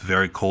general, it's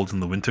very cold in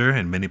the winter.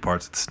 In many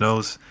parts it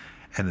snows,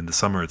 and in the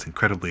summer it's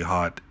incredibly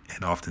hot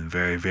and often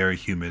very, very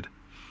humid.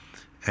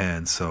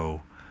 And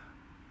so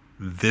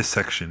this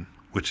section,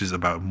 which is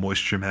about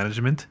moisture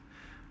management,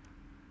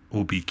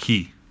 will be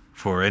key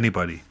for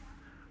anybody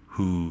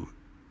who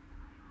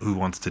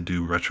wants to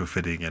do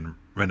retrofitting and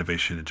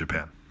renovation in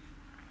Japan.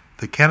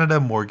 The Canada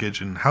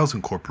Mortgage and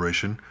Housing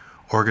Corporation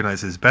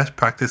organizes best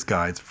practice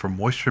guides for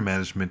moisture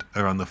management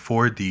around the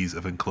 4 Ds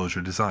of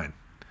enclosure design: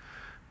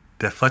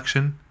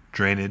 deflection,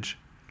 drainage,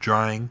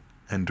 drying,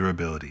 and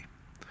durability.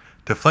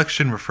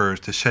 Deflection refers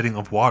to shedding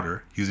of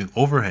water using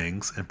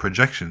overhangs and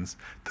projections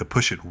to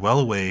push it well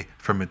away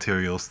from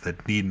materials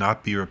that need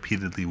not be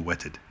repeatedly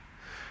wetted.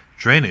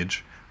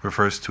 Drainage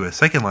refers to a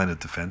second line of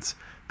defense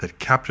that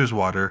captures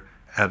water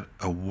at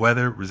a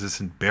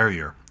weather-resistant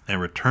barrier and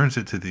returns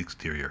it to the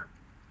exterior.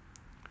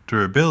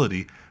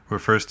 Durability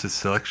refers to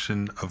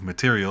selection of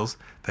materials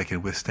that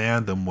can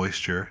withstand the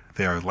moisture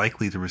they are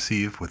likely to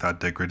receive without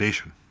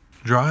degradation.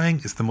 Drying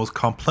is the most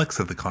complex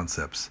of the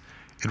concepts.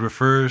 It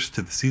refers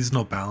to the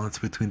seasonal balance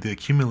between the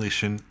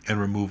accumulation and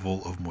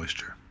removal of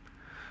moisture.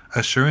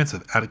 Assurance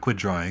of adequate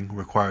drying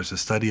requires a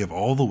study of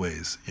all the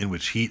ways in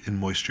which heat and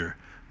moisture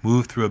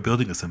move through a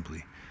building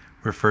assembly,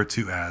 referred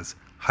to as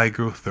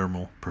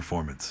hygrothermal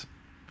performance.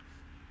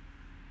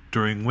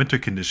 During winter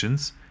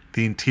conditions,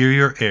 the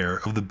interior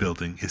air of the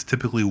building is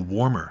typically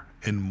warmer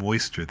and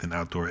moister than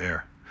outdoor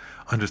air.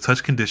 Under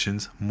such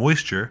conditions,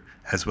 moisture,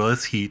 as well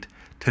as heat,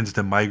 tends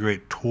to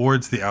migrate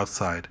towards the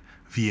outside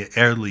via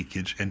air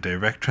leakage and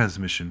direct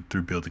transmission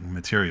through building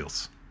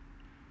materials.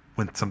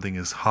 When something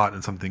is hot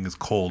and something is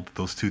cold,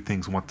 those two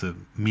things want to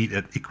meet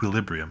at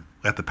equilibrium,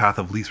 at the path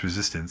of least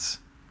resistance.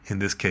 In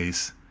this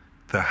case,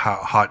 the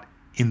hot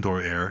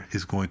indoor air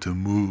is going to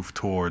move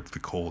towards the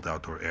cold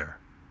outdoor air.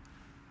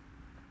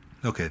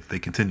 Okay, they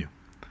continue.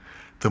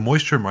 The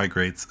moisture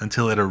migrates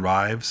until it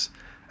arrives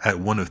at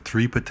one of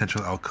 3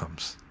 potential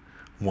outcomes.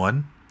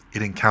 1,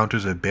 it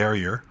encounters a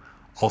barrier,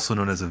 also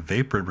known as a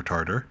vapor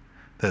retarder,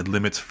 that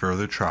limits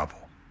further travel.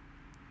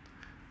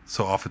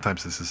 So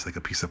oftentimes this is like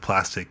a piece of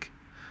plastic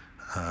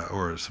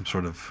or some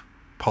sort of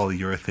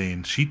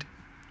polyurethane sheet.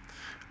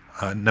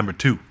 Number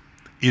 2,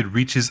 it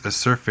reaches a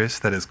surface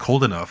that is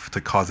cold enough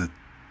to cause it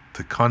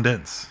to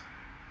condense.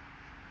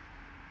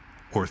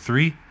 Or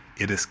 3,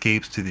 it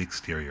escapes to the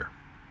exterior.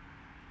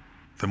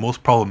 The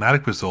most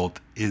problematic result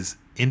is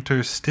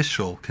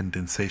interstitial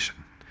condensation.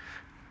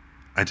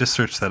 I just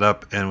searched that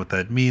up, and what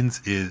that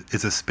means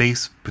is a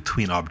space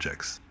between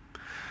objects.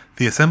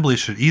 The assembly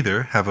should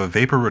either have a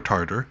vapor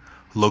retarder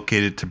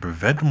located to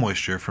prevent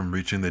moisture from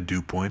reaching the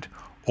dew point,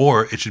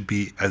 or it should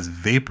be as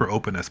vapor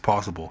open as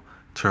possible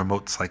to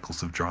promote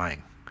cycles of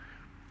drying.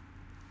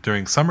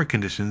 During summer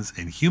conditions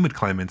in humid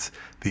climates,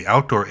 the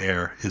outdoor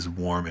air is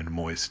warm and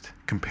moist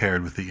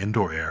compared with the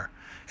indoor air,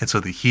 and so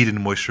the heat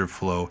and moisture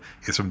flow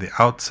is from the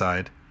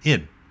outside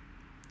in.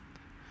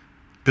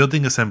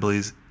 Building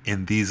assemblies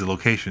in these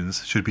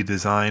locations should be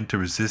designed to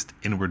resist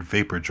inward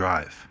vapor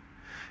drive.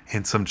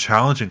 In some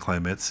challenging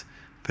climates,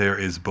 there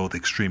is both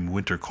extreme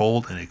winter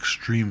cold and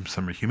extreme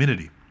summer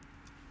humidity,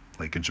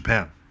 like in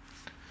Japan.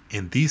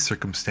 In these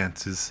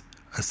circumstances,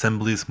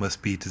 assemblies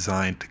must be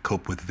designed to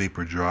cope with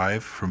vapor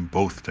drive from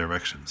both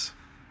directions.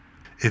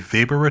 If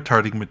vapor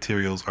retarding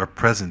materials are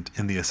present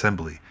in the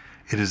assembly,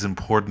 it is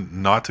important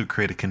not to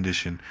create a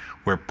condition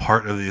where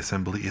part of the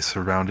assembly is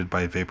surrounded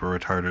by vapor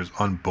retarders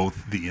on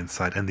both the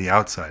inside and the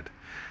outside.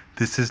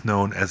 This is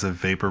known as a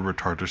vapor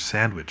retarder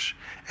sandwich,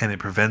 and it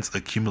prevents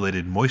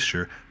accumulated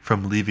moisture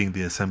from leaving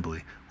the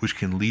assembly, which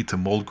can lead to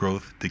mold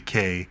growth,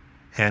 decay,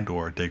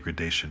 and/or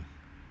degradation.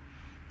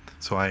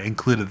 So I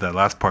included that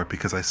last part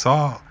because I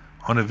saw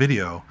on a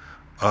video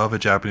of a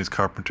Japanese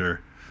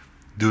carpenter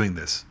doing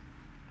this,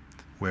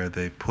 where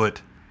they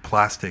put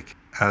plastic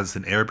as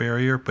an air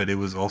barrier, but it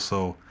was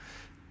also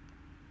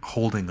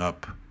holding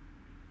up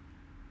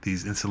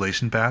these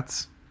insulation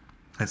bats.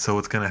 And so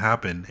what's going to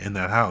happen in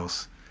that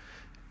house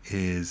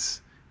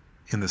is,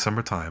 in the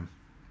summertime,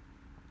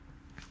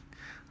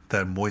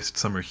 that moist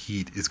summer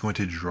heat is going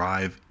to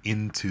drive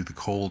into the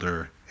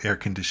colder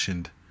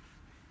air-conditioned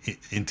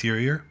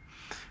interior.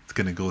 It's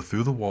going to go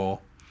through the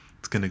wall,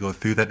 it's going to go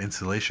through that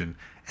insulation,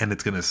 and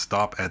it's going to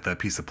stop at that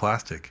piece of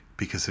plastic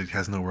because it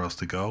has nowhere else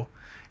to go,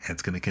 and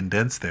it's going to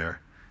condense there,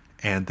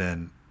 and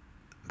then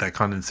that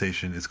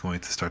condensation is going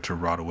to start to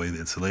rot away the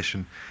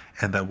insulation,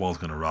 and that wall is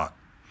going to rot.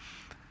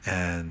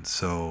 And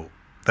so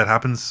that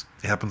happens.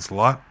 It happens a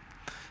lot.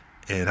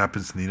 It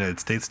happens in the United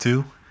States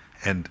too.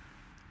 And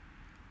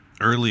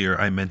earlier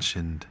I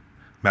mentioned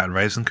Matt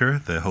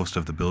Reisenker, the host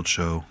of The Build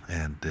Show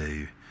and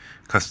a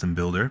custom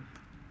builder.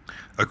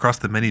 Across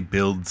the many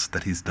builds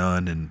that he's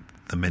done and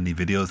the many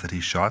videos that he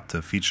shot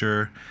to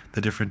feature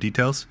the different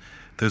details,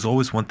 there's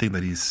always one thing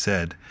that he's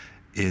said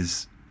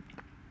is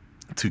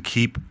to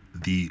keep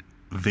the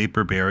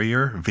vapor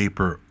barrier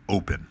vapor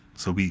open.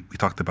 So we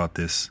talked about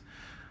this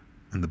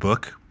in the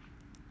book.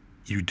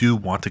 You do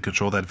want to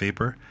control that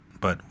vapor,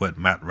 but what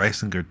Matt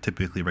Reisinger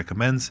typically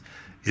recommends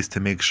is to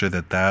make sure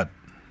that that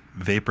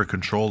vapor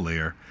control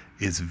layer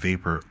is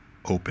vapor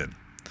open,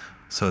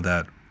 so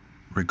that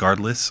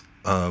regardless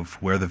of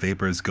where the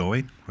vapor is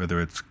going,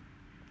 whether it's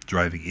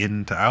driving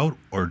in to out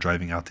or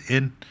driving out to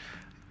in,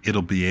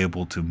 it'll be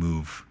able to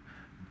move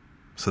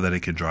so that it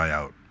can dry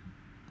out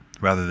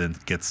rather than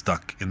get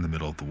stuck in the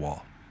middle of the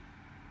wall.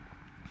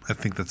 I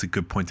think that's a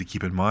good point to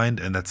keep in mind,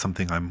 and that's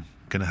something I'm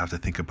going to have to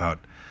think about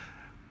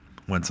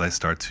once I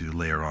start to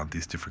layer on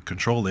these different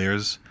control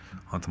layers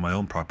onto my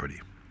own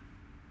property.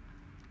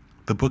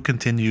 The book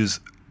continues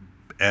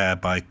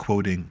by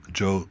quoting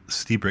Joe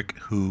Stiebrick,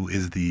 who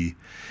is the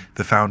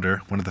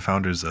founder, one of the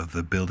founders of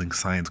the Building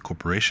Science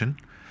Corporation.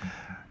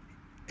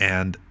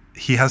 And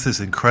he has this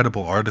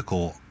incredible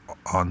article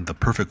on the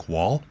perfect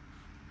wall,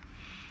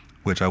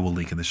 which I will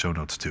link in the show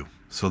notes too.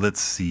 So let's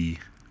see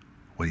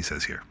what he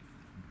says here.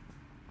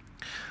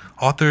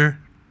 Author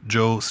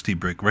Joe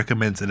Stiebrick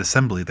recommends an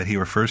assembly that he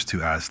refers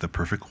to as the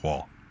perfect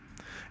wall.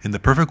 In the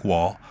perfect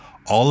wall,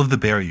 all of the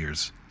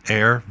barriers,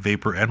 air,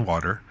 vapor, and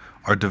water,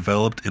 are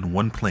developed in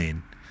one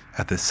plane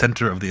at the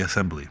center of the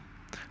assembly.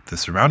 The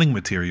surrounding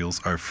materials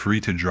are free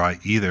to dry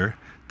either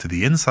to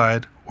the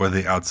inside or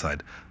the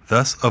outside,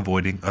 thus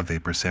avoiding a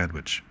vapor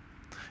sandwich.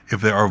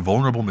 If there are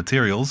vulnerable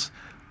materials,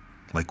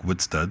 like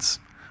wood studs,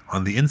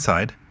 on the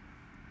inside,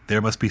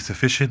 there must be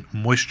sufficient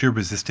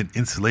moisture-resistant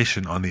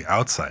insulation on the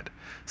outside,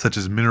 such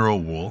as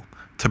mineral wool,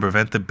 to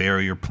prevent the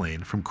barrier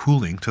plane from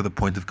cooling to the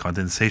point of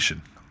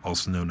condensation,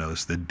 also known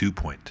as the dew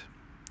point.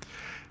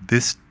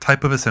 This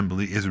type of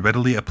assembly is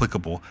readily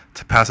applicable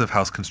to passive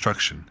house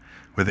construction,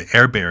 where the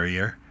air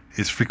barrier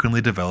is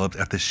frequently developed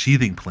at the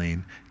sheathing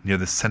plane near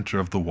the center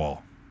of the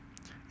wall.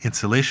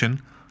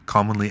 Insulation,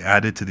 commonly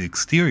added to the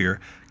exterior,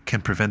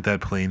 can prevent that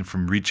plane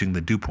from reaching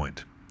the dew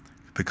point.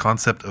 The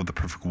concept of the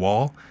perfect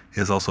wall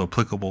is also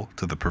applicable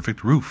to the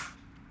perfect roof.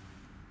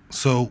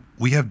 So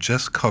we have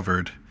just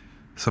covered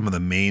some of the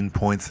main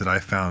points that I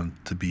found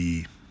to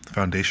be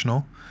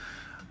foundational,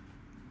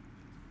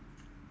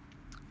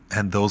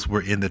 and those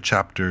were in the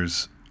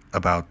chapters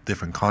about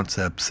different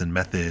concepts and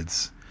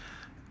methods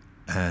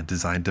and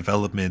design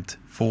development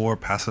for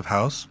passive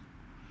house.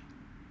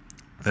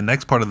 The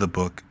next part of the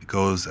book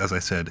goes, as I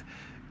said,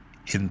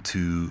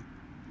 into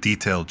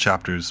detailed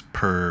chapters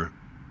per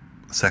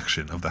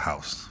section of the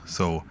house.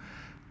 So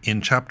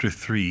in chapter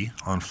 3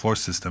 on floor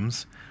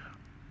systems,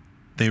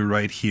 they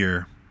write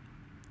here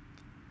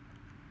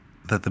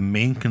that the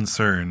main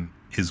concern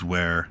is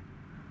where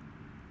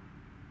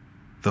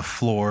the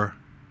floor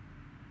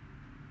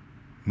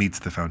meets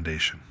the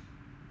foundation.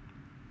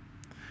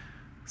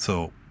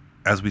 So,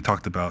 as we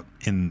talked about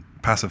in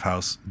passive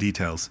house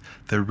details,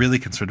 they're really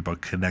concerned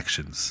about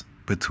connections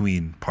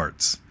between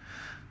parts.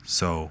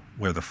 So,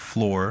 where the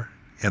floor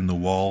and the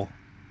wall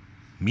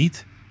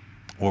meet,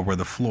 or where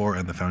the floor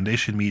and the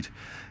foundation meet,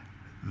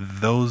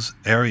 those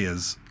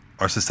areas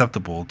are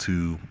susceptible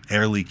to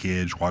air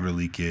leakage, water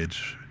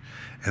leakage,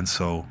 and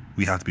so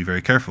we have to be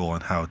very careful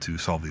on how to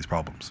solve these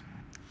problems.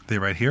 They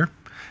write here,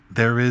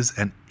 there is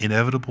an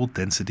inevitable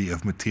density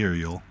of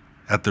material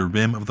at the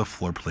rim of the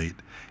floor plate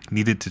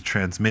needed to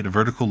transmit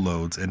vertical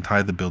loads and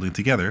tie the building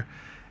together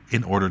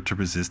in order to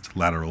resist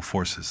lateral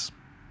forces.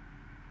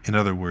 In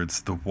other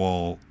words, the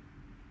wall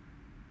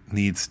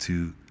needs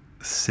to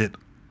sit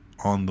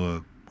on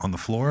the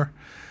floor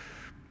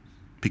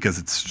because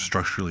it's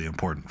structurally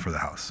important for the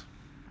house.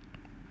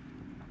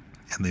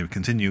 And they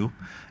continue,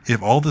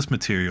 if all this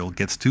material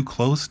gets too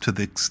close to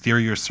the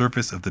exterior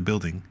surface of the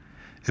building,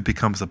 it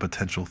becomes a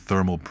potential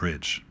thermal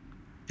bridge.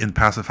 in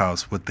Passive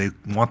House, what they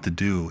want to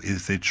do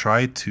is they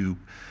try to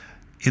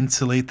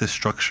insulate the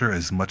structure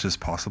as much as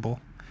possible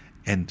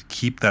and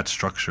keep that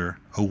structure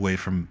away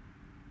from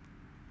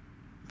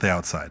the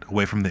outside,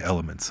 away from the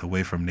elements,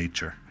 away from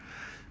nature.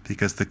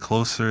 Because the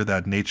closer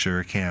that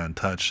nature can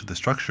touch the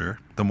structure,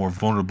 the more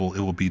vulnerable it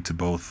will be to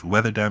both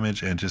weather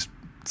damage and just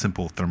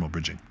simple thermal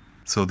bridging.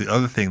 So the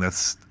other thing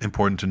that's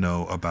important to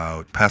know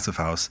about Passive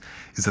House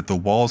is that the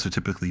walls are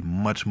typically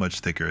much,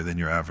 much thicker than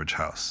your average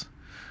house.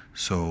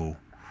 So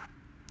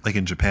like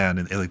in Japan,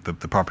 and like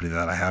the property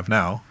that I have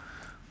now,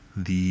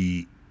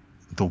 the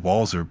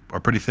walls are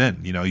pretty thin.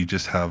 You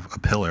just have a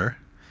pillar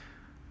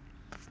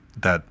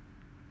that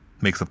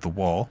makes up the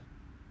wall,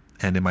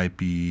 and it might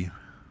be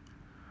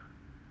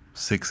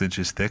 6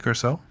 inches thick or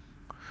so,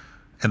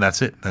 and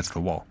that's it. That's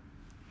the wall.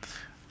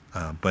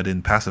 But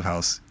in Passive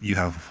House, you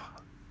have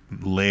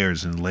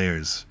layers and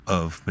layers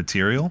of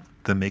material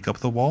that make up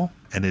the wall,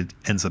 and it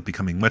ends up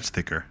becoming much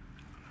thicker.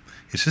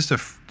 It's just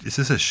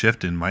a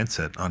shift in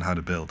mindset on how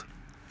to build.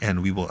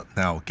 And we will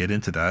now get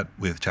into that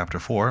with Chapter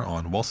 4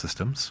 on wall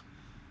systems.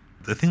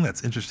 The thing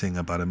that's interesting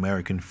about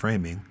American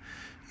framing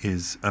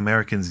is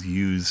Americans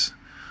use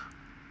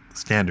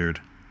standard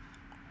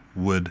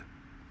wood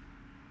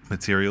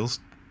materials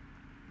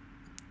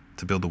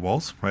to build the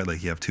walls, right?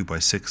 Like you have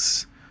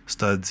 2x6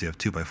 studs, you have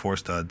 2x4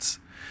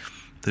 studs.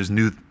 There's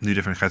new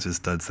different kinds of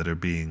studs that are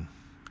being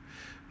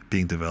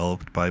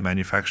developed by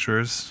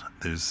manufacturers.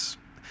 It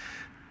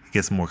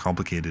gets more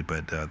complicated,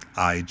 but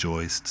I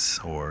joists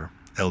or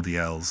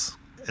LVL,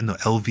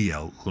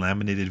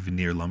 laminated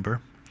veneer lumber.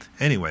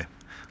 Anyway,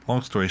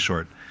 long story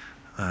short,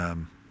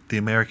 the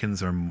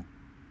Americans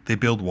they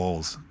build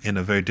walls in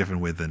a very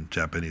different way than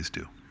Japanese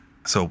do.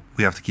 So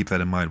we have to keep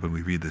that in mind when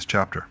we read this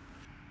chapter.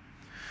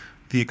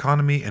 The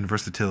economy and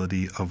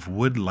versatility of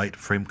wood light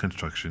frame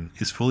construction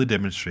is fully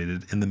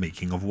demonstrated in the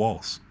making of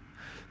walls.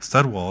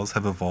 Stud walls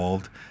have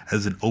evolved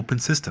as an open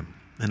system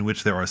in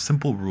which there are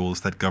simple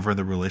rules that govern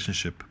the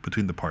relationship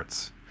between the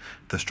parts,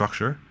 the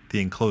structure,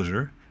 the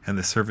enclosure, and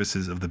the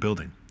services of the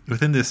building.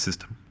 Within this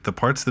system, the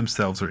parts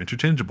themselves are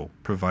interchangeable,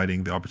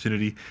 providing the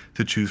opportunity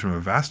to choose from a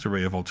vast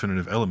array of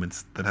alternative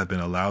elements that have been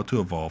allowed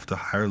to evolve to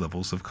higher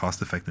levels of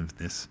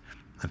cost-effectiveness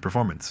and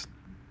performance.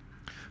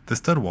 The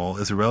stud wall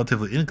is a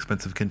relatively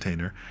inexpensive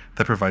container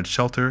that provides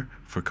shelter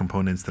for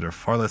components that are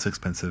far less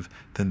expensive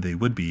than they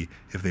would be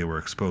if they were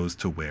exposed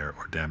to wear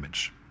or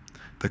damage.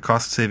 The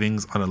cost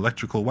savings on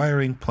electrical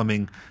wiring,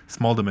 plumbing,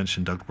 small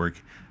dimension ductwork,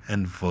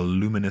 and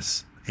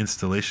voluminous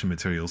installation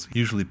materials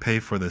usually pay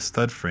for the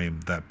stud frame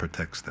that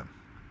protects them.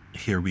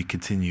 Here we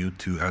continue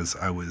to, as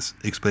I was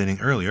explaining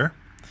earlier,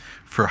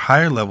 for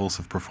higher levels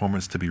of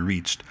performance to be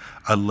reached,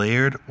 a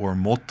layered or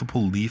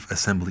multiple leaf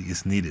assembly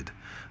is needed.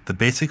 The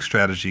basic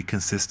strategy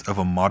consists of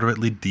a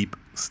moderately deep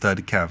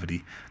stud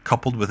cavity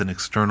coupled with an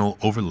external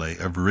overlay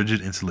of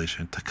rigid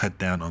insulation to cut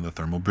down on the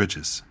thermal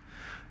bridges.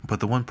 But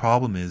the one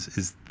problem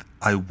is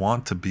I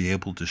want to be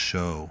able to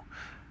show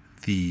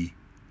the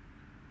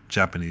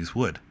Japanese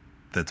wood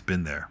that's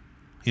been there.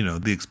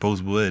 The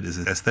exposed wood is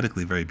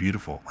aesthetically very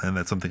beautiful, and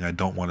that's something I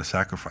don't want to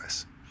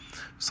sacrifice.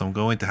 So I'm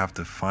going to have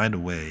to find a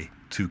way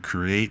to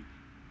create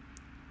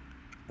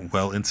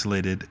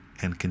well-insulated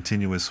and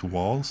continuous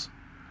walls,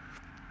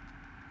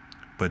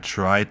 but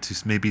try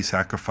to maybe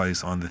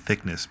sacrifice on the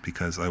thickness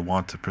because I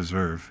want to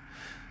preserve,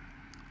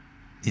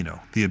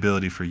 the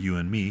ability for you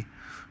and me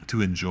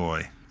to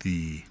enjoy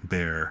the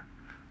bare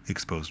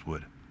exposed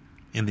wood.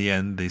 In the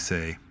end, they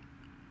say,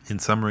 in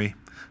summary,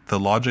 the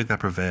logic that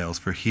prevails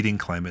for heating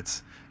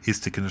climates is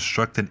to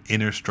construct an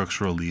inner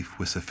structural leaf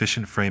with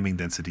sufficient framing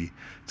density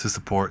to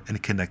support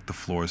and connect the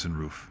floors and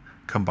roof,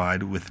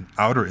 combined with an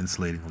outer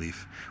insulating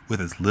leaf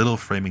with as little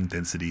framing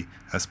density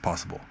as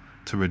possible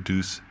to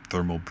reduce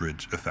thermal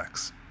bridge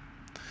effects.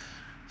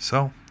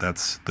 So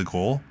that's the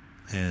goal,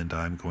 and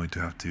I'm going to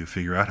have to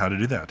figure out how to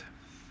do that.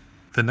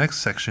 The next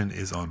section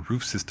is on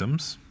roof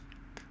systems,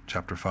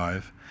 chapter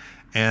 5,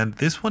 and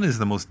this one is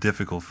the most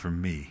difficult for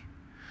me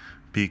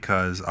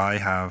because I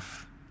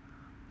have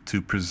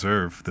to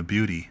preserve the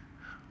beauty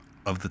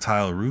of the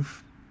tile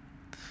roof,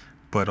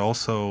 but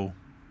also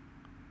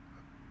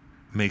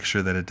make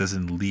sure that it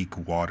doesn't leak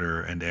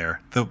water and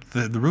air.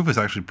 The roof is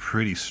actually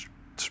pretty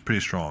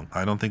strong.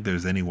 I don't think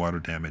there's any water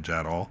damage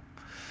at all,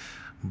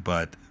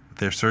 but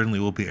there certainly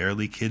will be air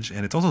leakage,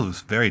 and it's also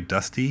very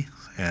dusty,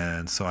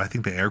 and so I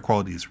think the air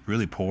quality is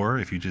really poor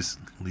if you just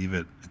leave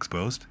it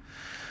exposed.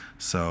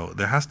 So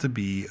there has to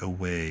be a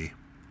way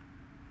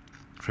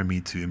for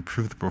me to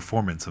improve the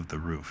performance of the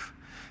roof,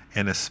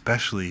 and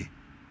especially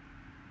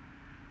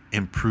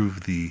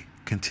improve the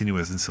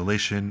continuous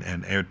insulation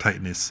and air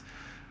tightness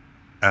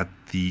at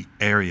the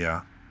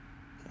area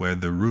where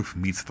the roof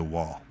meets the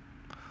wall.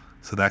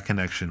 So that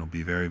connection will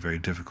be very, very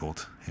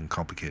difficult and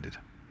complicated.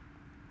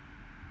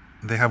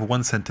 They have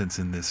one sentence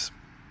in this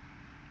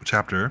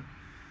chapter.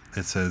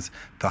 It says,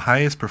 the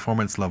highest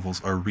performance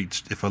levels are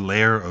reached if a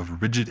layer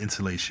of rigid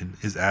insulation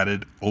is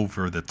added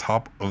over the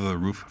top of the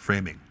roof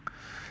framing.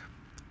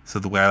 So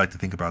the way I like to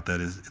think about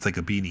that is it's like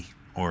a beanie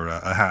or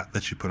a hat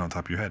that you put on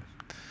top of your head,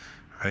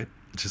 right?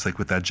 Just like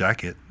with that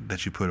jacket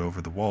that you put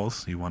over the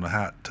walls, you want a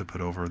hat to put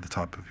over the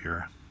top of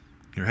your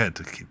head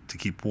to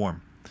keep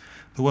warm.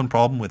 The one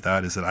problem with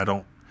that is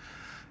that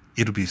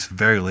it'll be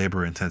very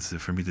labor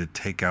intensive for me to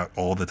take out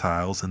all the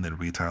tiles and then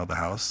retile the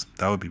house.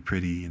 That would be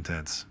pretty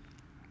intense.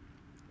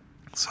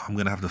 So I'm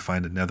going to have to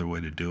find another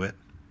way to do it.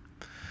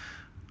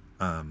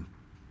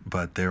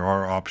 But there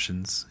are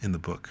options in the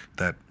book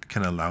that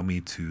can allow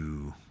me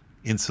to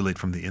insulate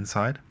from the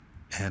inside.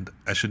 And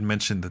I should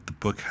mention that the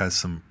book has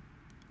some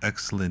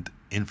excellent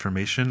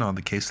information on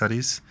the case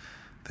studies.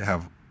 They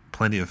have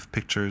plenty of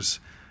pictures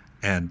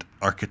and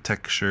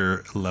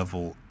architecture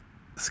level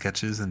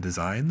sketches and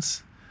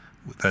designs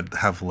that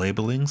have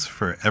labelings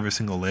for every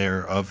single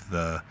layer of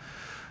the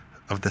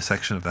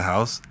section of the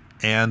house,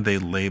 and they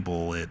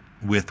label it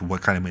with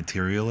what kind of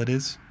material it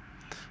is.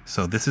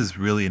 So this is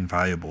really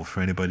invaluable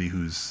for anybody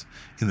who's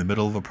in the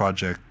middle of a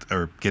project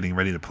or getting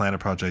ready to plan a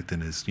project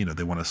and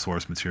they want to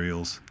source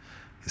materials.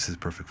 This is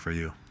perfect for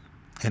you.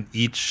 And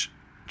each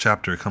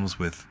chapter comes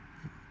with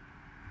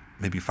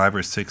maybe 5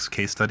 or 6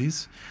 case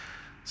studies,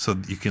 so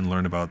you can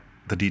learn about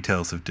the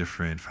details of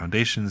different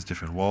foundations,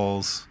 different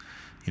walls,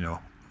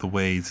 the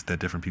ways that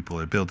different people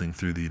are building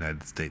through the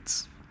United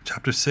States.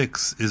 Chapter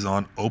 6 is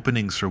on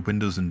openings for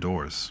windows and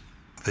doors.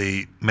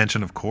 They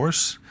mention, of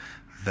course,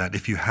 that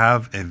if you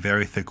have a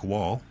very thick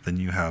wall, then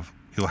you'll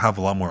have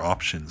a lot more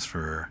options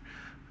for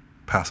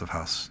passive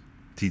house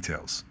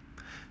details.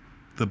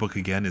 The book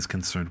again is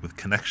concerned with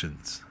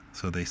connections.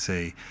 So they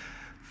say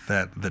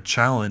that the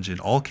challenge in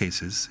all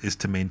cases is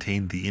to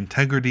maintain the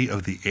integrity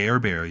of the air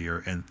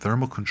barrier and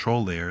thermal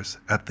control layers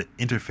at the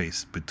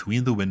interface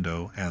between the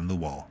window and the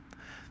wall.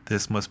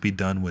 This must be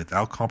done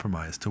without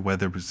compromise to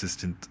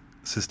weather-resistant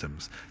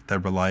systems that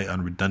rely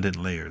on redundant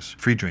layers,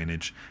 free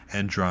drainage,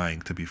 and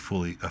drying to be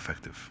fully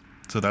effective.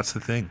 So that's the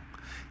thing.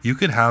 You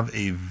could have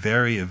a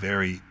very,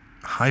 very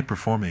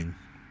high-performing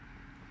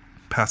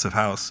passive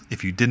house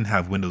if you didn't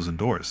have windows and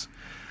doors,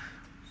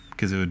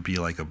 because it would be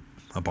like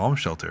a bomb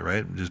shelter,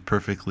 right? Just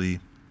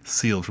perfectly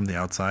sealed from the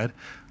outside.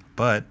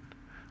 But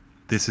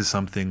this is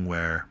something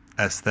where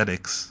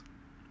aesthetics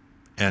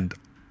and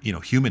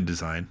human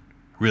design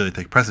really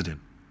take precedent.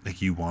 Like,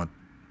 you want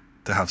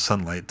to have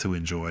sunlight to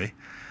enjoy,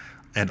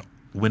 and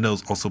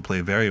windows also play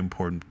a very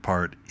important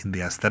part in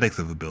the aesthetics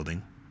of a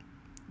building.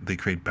 They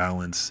create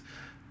balance.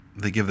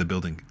 They give the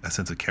building a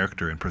sense of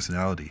character and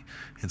personality,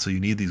 and so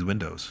you need these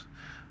windows.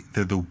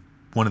 They're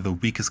one of the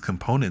weakest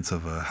components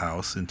of a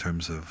house in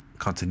terms of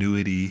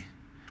continuity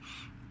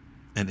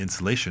and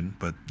insulation,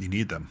 but you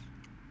need them.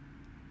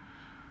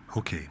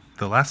 Okay,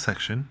 the last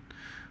section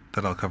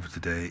that I'll cover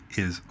today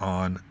is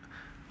on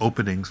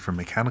openings for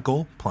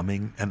mechanical,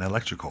 plumbing, and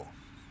electrical.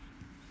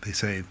 They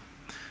say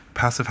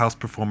passive house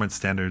performance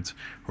standards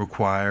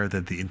require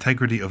that the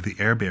integrity of the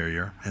air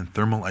barrier and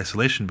thermal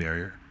isolation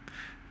barrier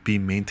be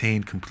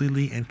maintained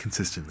completely and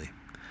consistently.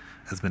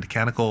 As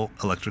mechanical,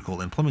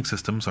 electrical, and plumbing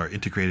systems are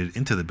integrated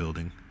into the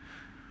building,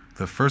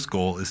 the first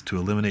goal is to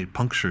eliminate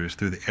punctures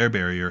through the air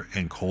barrier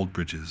and cold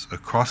bridges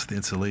across the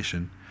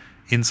insulation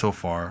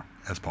insofar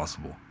as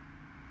possible.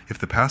 If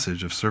the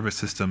passage of service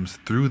systems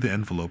through the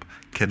envelope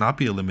cannot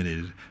be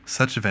eliminated,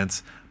 such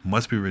events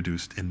must be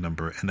reduced in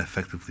number and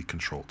effectively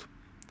controlled.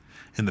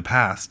 In the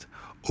past,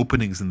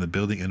 openings in the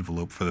building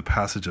envelope for the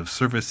passage of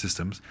service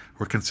systems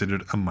were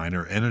considered a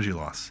minor energy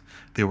loss.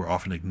 They were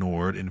often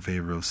ignored in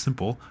favor of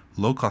simple,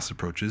 low-cost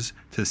approaches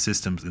to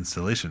systems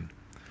installation.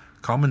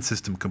 Common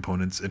system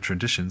components and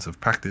traditions of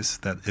practice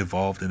that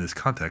evolved in this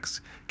context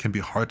can be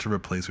hard to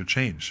replace or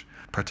change,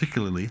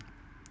 particularly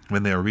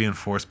when they are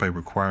reinforced by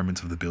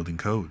requirements of the building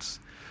codes.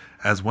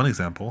 As one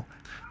example,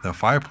 the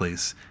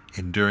fireplace,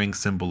 enduring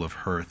symbol of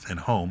hearth and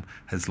home,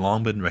 has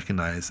long been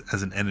recognized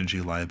as an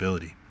energy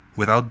liability.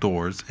 Without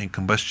doors and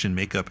combustion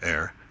makeup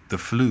air, the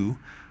flue,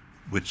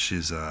 which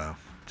is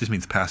just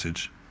means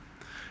passage,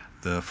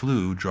 the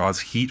flue draws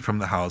heat from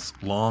the house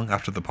long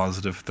after the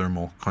positive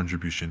thermal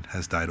contribution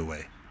has died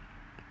away.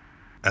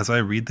 As I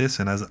read this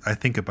and as I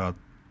think about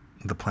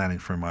the planning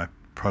for my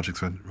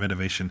project's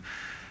renovation,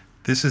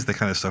 this is the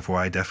kind of stuff where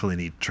I definitely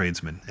need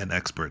tradesmen and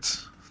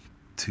experts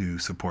to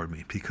support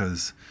me,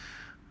 because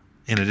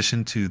in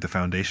addition to the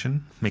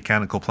foundation,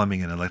 mechanical,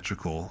 plumbing, and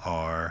electrical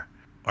are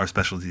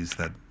specialties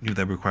that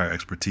require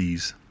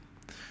expertise,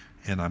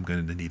 and I'm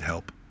going to need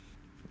help.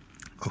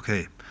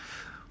 Okay,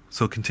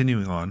 so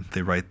continuing on,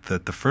 they write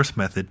that the first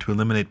method to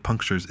eliminate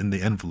punctures in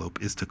the envelope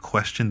is to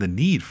question the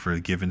need for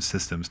given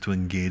systems to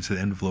engage the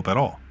envelope at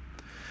all.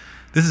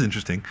 This is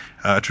interesting.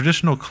 A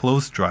traditional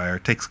clothes dryer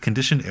takes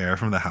conditioned air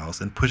from the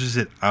house and pushes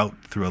it out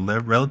through a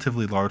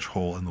relatively large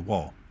hole in the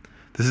wall.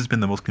 This has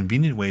been the most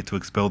convenient way to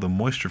expel the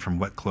moisture from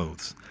wet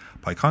clothes.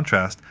 By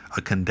contrast,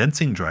 a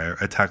condensing dryer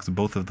attacks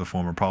both of the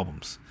former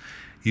problems.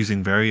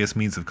 Using various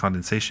means of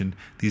condensation,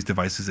 these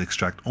devices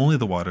extract only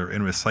the water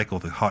and recycle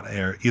the hot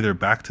air either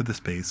back to the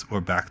space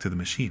or back to the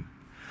machine.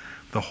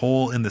 The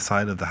hole in the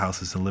side of the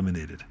house is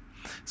eliminated.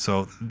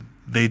 So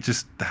they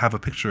just have a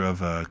picture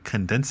of a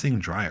condensing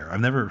dryer.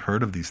 I've never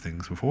heard of these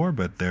things before,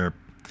 but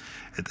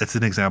it's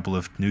an example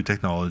of new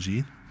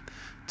technology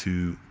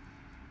to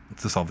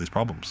solve these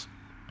problems.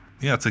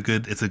 yeah, it's a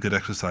good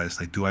exercise.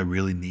 Like, do I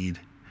really need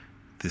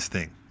this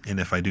thing? And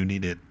if I do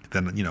need it,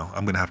 then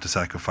I'm gonna have to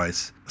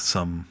sacrifice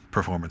some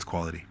performance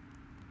quality.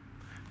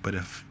 But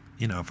if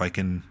I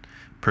can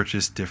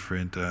purchase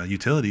different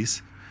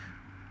utilities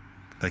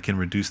that can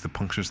reduce the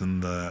punctures in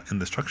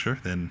the structure,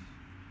 then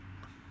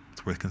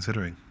it's worth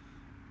considering.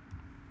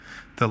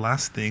 The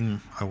last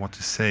thing I want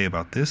to say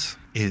about this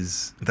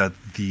is that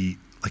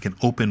an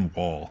open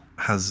wall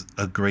has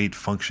a great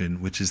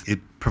function, which is it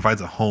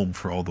provides a home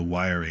for all the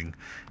wiring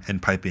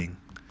and piping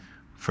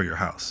for your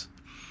house.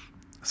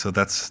 So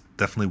that's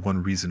definitely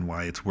one reason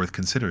why it's worth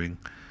considering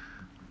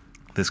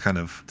this kind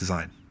of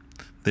design.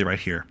 They write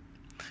here,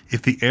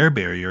 if the air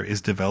barrier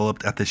is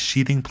developed at the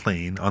sheathing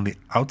plane on the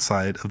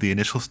outside of the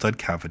initial stud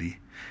cavity,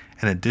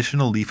 an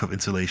additional leaf of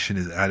insulation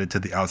is added to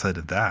the outside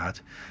of that,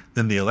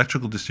 then the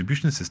electrical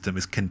distribution system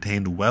is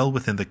contained well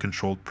within the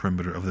controlled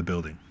perimeter of the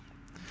building.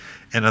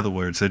 In other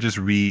words, they're just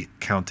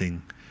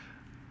recounting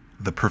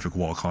the perfect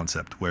wall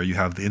concept, where you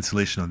have the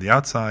insulation on the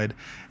outside.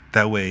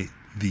 That way,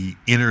 the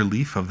inner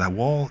leaf of that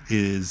wall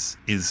is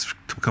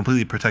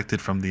completely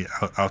protected from the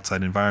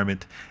outside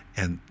environment,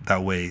 and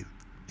that way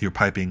your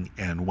piping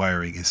and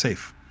wiring is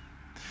safe.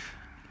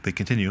 They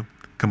continue,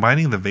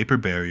 combining the vapor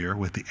barrier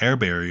with the air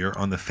barrier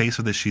on the face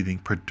of the sheathing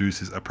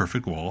produces a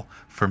perfect wall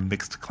for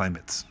mixed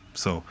climates.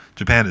 So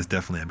Japan is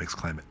definitely a mixed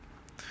climate.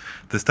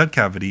 The stud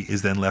cavity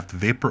is then left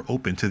vapor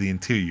open to the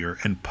interior,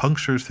 and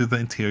punctures through the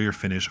interior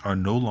finish are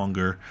no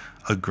longer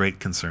a great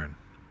concern.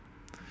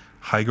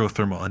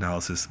 Hygrothermal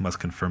analysis must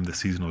confirm the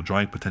seasonal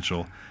drying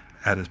potential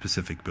at a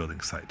specific building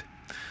site.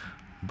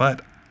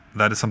 But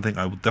that is something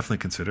I will definitely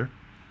consider,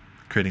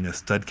 creating a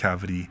stud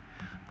cavity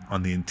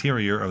on the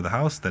interior of the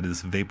house that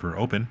is vapor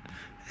open,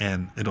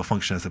 and it'll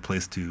function as a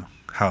place to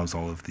house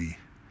all of the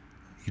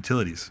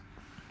utilities.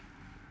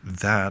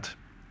 That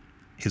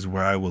is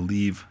where I will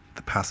leave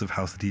the Passive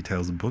House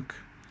Details book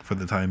for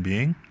the time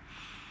being.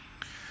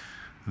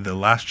 The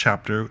last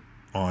chapter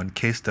on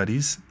case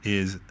studies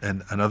is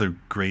another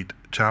great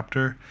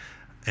chapter,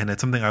 and it's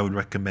something I would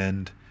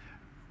recommend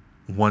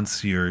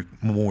once you're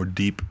more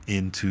deep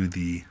into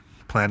the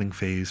planning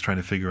phase, trying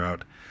to figure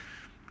out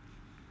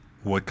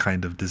what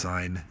kind of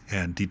design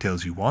and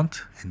details you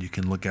want. And you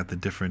can look at the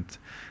different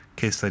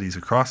case studies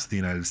across the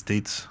United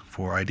States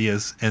for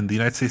ideas. And the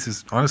United States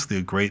is honestly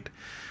a great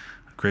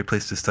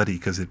place to study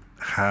because it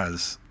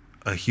has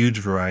a huge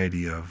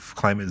variety of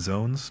climate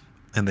zones.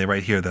 And they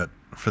write here that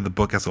for the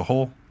book as a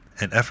whole,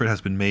 an effort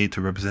has been made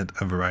to represent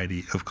a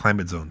variety of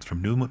climate zones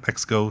from New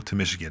Mexico to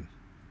Michigan.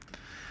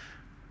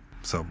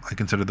 So I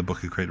consider the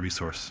book a great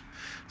resource.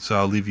 So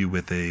I'll leave you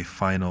with a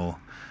final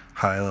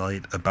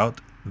highlight about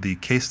the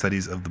case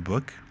studies of the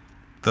book.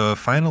 The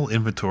final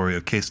inventory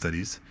of case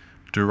studies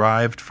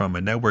derived from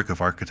a network of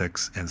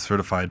architects and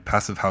certified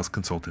passive house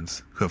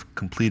consultants who have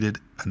completed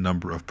a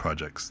number of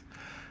projects.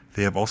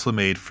 They have also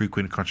made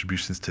frequent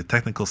contributions to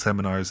technical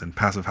seminars and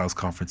passive house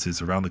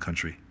conferences around the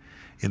country.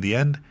 In the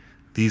end,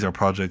 these are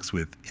projects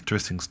with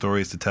interesting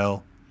stories to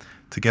tell.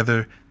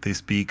 Together, they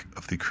speak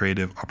of the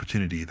creative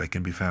opportunity that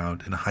can be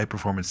found in a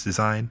high-performance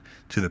design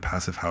to the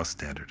passive house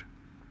standard.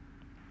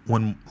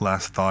 One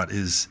last thought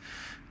is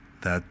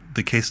that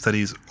the case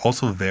studies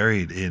also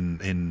varied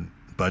in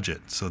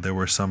budget. So there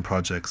were some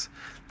projects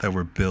that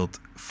were built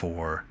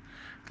for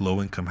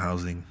low-income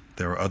housing.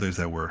 There were others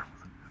that were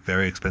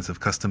very expensive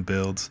custom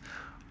builds,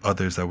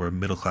 others that were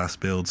middle-class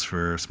builds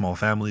for small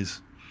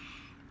families.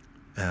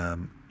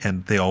 And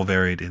they all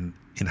varied in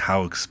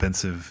how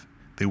expensive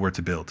they were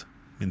to build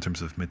in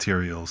terms of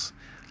materials,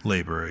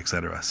 labor,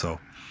 etc. So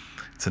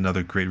it's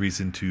another great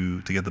reason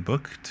to get the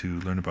book, to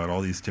learn about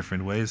all these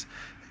different ways,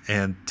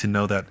 and to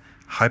know that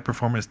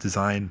high-performance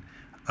design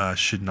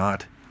should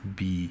not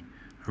be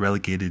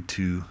relegated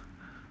to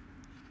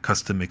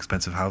custom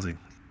expensive housing.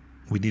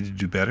 We need to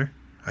do better.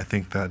 I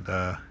think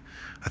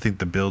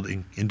the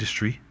building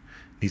industry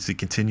needs to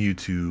continue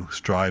to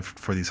strive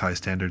for these high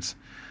standards,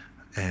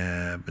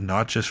 and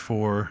not just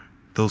for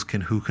those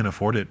who can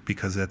afford it,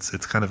 because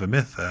it's kind of a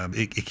myth.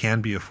 It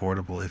can be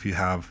affordable if you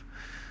have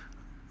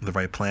the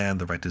right plan,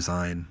 the right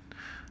design,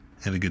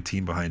 and a good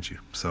team behind you.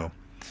 So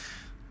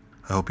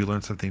I hope you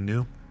learned something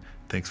new.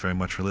 Thanks very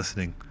much for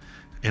listening,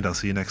 and I'll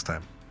see you next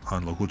time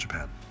on Local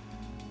Japan.